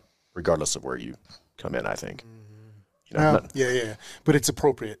comfort zone, regardless of where you come in, I think. Yeah. But it's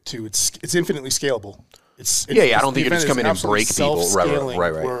appropriate too. It's infinitely scalable. I don't think you just come in and break people.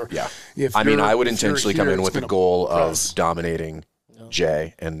 Right. Yeah. I mean, I would intentionally come in with the goal of dominating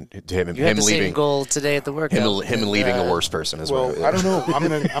Jay and him You had the leaving. same goal today at the workout. Him leaving a worse person as well. I don't know. I'm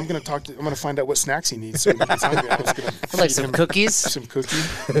gonna find out what snacks he needs. So he gets hungry. I was gonna like some cookies. Some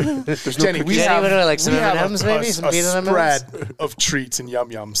cookies. There's no Jenny, cookies. what are like some M&Ms maybe? Some peanut M&Ms? Spread of treats and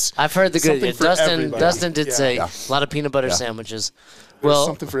yums. I've heard the good. Something for Dustin everybody. did say a lot of peanut butter sandwiches. There's Well,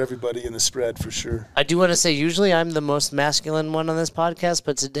 something for everybody in the spread for sure. I do want to say usually I'm the most masculine one on this podcast,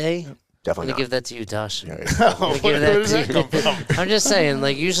 but today I'm Definitely gonna give that to you, Tosh. Where does that come from? I'm just saying,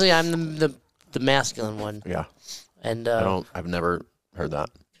 like usually I'm the masculine one. Yeah. And I've never heard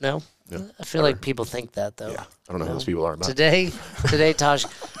that. no, Yeah. I feel like people think that though. Yeah. I don't know who those people are. But Today, Tosh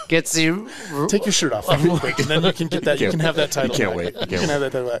gets the. Take your shirt off real quick, and then you can get that. You can have that title. can't back. wait. You can have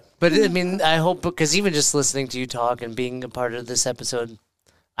that title back. But I mean, I hope because even just listening to you talk and being a part of this episode,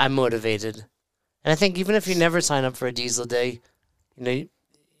 I'm motivated, And I think even if you never sign up for a diesel day,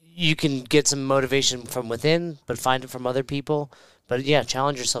 you can get some motivation from within, but find it from other people. But yeah,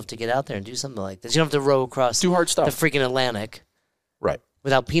 challenge yourself to get out there and do something like this. You don't have to row across Do hard stuff. the freaking Atlantic Right.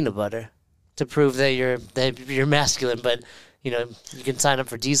 without peanut butter to prove that you're masculine. But you can sign up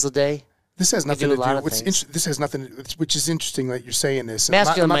for diesel day. This has nothing do to a lot do. of things. This has nothing. Which is interesting that you're saying this.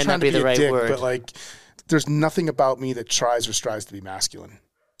 Masculine I'm not might trying not be to the a right dick, word. but like, there's nothing about me that tries or strives to be masculine.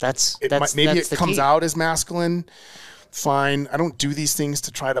 Maybe it comes out as masculine. Fine. I don't do these things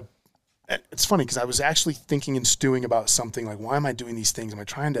to try to. It's funny because I was actually thinking and stewing about something like, why am I doing these things? Am I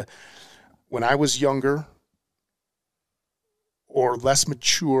trying to? When I was younger, or less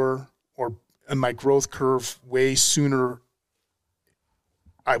mature, or in my growth curve way sooner,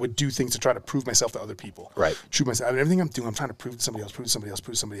 I would do things to try to prove myself to other people. Right. Prove myself. I mean, everything I'm doing, I'm trying to prove to somebody else, prove to somebody else,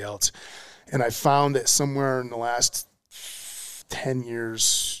 prove to somebody else. And I found that somewhere in the last 10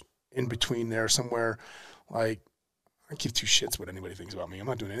 years in between there, somewhere, like, I give two shits what anybody thinks about me. I'm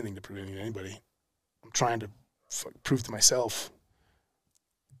not doing anything to prove anything to anybody. I'm trying to prove to myself,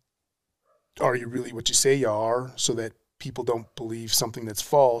 are you really what you say you are, so that people don't believe something that's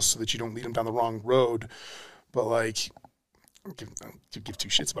false, so that you don't lead them down the wrong road. But like, I don't give two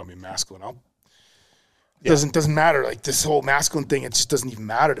shits about being masculine. Doesn't matter. Like this whole masculine thing, it just doesn't even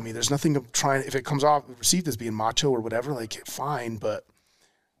matter to me. There's nothing I'm trying. If it comes off received as being macho or whatever, like fine. But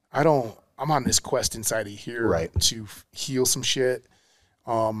I'm on this quest inside of here to heal some shit,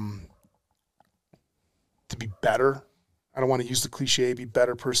 to be better. I don't want to use the cliche, be a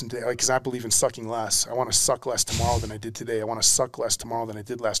better person today, because I believe in sucking less. I want to suck less tomorrow than I did today. I want to suck less tomorrow than I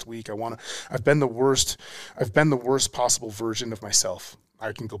did last week. I've been the worst possible version of myself.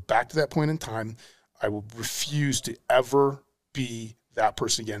 I can go back to that point in time. I will refuse to ever be that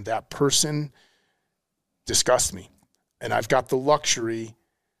person again. That person disgusts me. And I've got the luxury,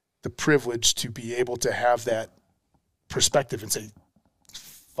 the privilege to be able to have that perspective and say,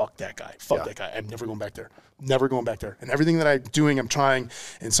 fuck that guy. Fuck that guy. I'm never going back there. Never going back there. And everything that I'm doing, I'm trying.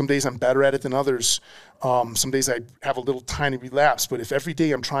 And some days I'm better at it than others. Some days I have a little tiny relapse. But if every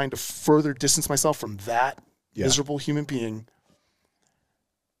day I'm trying to further distance myself from that miserable human being,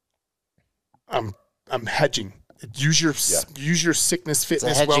 I'm hedging. Use your sickness,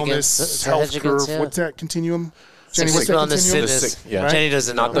 fitness, wellness, health curve. What's that continuum? Jenny, what's that continuum? Jenny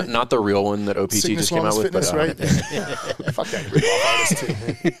doesn't know. Not the real one that OPT sickness, just came out with. Fitness, but, right? Fuck that rip-off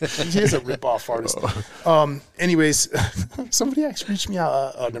artist, too. He is a rip-off artist. Anyways, somebody actually reached me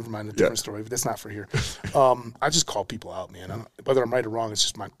out. Never mind, a different story, but that's not for here. I just call people out, man. Whether I'm right or wrong, it's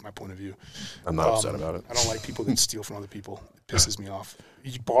just my point of view. I'm not upset about it. I don't like people that steal from other people. It pisses me off.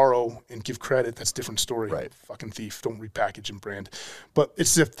 You borrow and give credit, that's a different story. Right. Fucking thief. Don't repackage and brand. But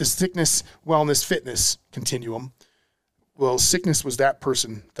it's the sickness, wellness, fitness continuum. Well, sickness was that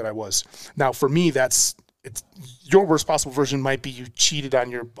person that I was. Now, for me, it's your worst possible version might be you cheated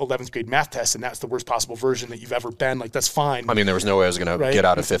on your 11th grade math test, and that's the worst possible version that you've ever been. Like, that's fine. I mean, there was no way I was going to get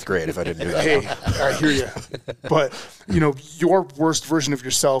out of 5th grade if I didn't do that. Hey, I hear you. But, your worst version of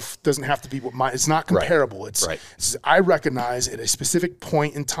yourself doesn't have to be what mine. It's not comparable. It's I recognize at a specific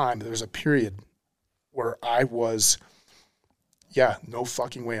point in time, there's a period where I was, no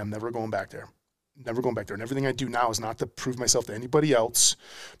fucking way. I'm never going back there. Never going back there. And everything I do now is not to prove myself to anybody else,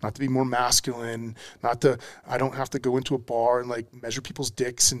 not to be more masculine, I don't have to go into a bar and like measure people's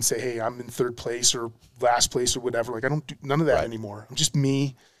dicks and say, hey, I'm in 3rd place or last place or whatever. Like I don't do none of that anymore. I'm just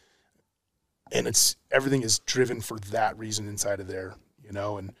me. And everything is driven for that reason inside of there, and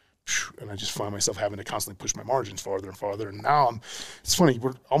I just find myself having to constantly push my margins farther and farther. And now it's funny,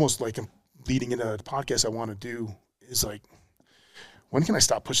 we're almost like leading into the podcast I want to do is like, when can I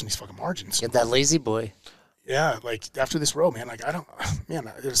stop pushing these fucking margins? Get that lazy boy. Yeah, like after this row, man, like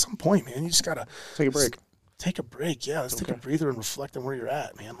there's some point, man, you just got to take a break. Take a break, yeah. Let's take a breather and reflect on where you're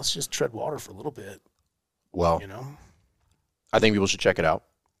at, man. Let's just tread water for a little bit. Well, I think people should check it out.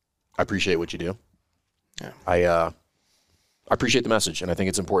 I appreciate what you do. Yeah. I appreciate the message, and I think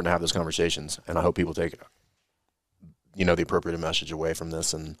it's important to have those conversations, and I hope people take, the appropriate message away from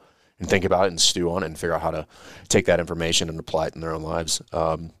this and think about it and stew on it and figure out how to take that information and apply it in their own lives.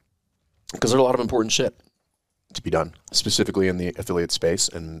 Because there's a lot of important shit to be done, specifically in the affiliate space,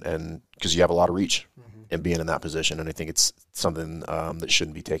 and because you have a lot of reach in being in that position. And I think it's something that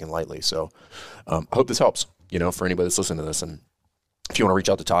shouldn't be taken lightly. So I hope this helps, for anybody that's listening to this. And if you want to reach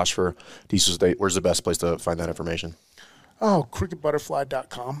out to Tosh for Diesel State, where's the best place to find that information? Oh,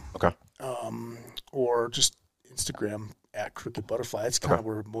 crookedbutterfly.com. Okay. Or just Instagram at Crooked Butterfly. It's kind of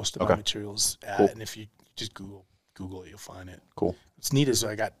where most of my material's at. Cool. And if you just Google it, you'll find it. Cool. What's neat is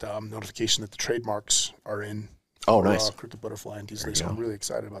I got notification that the trademarks are in. Oh, nice. Crooked Butterfly and Diesel. So I'm really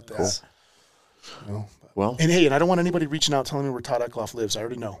excited about that. Cool. You know? Well, And hey, and I don't want anybody reaching out telling me where Todd Eckloff lives. I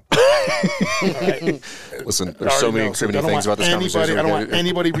already know. All right? listen, there's so many incriminating things about this conversation. I don't want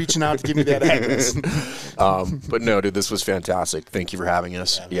anybody reaching out to give me that address. But no, dude, this was fantastic. Thank you for having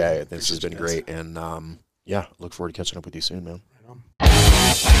us. Yeah, this has been great. And look forward to catching up with you soon, man.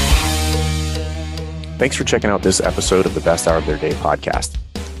 Thanks for checking out this episode of the Best Hour of Their Day podcast.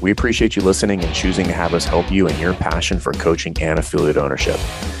 We appreciate you listening and choosing to have us help you in your passion for coaching and affiliate ownership.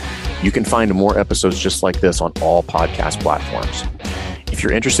 You can find more episodes just like this on all podcast platforms. If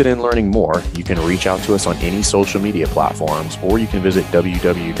you're interested in learning more, you can reach out to us on any social media platforms, or you can visit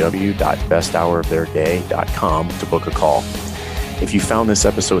www.besthouroftheirday.com to book a call. If you found this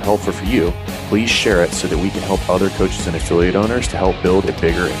episode helpful for you, please share it so that we can help other coaches and affiliate owners to help build a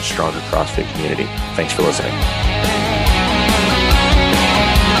bigger and stronger CrossFit community. Thanks for listening.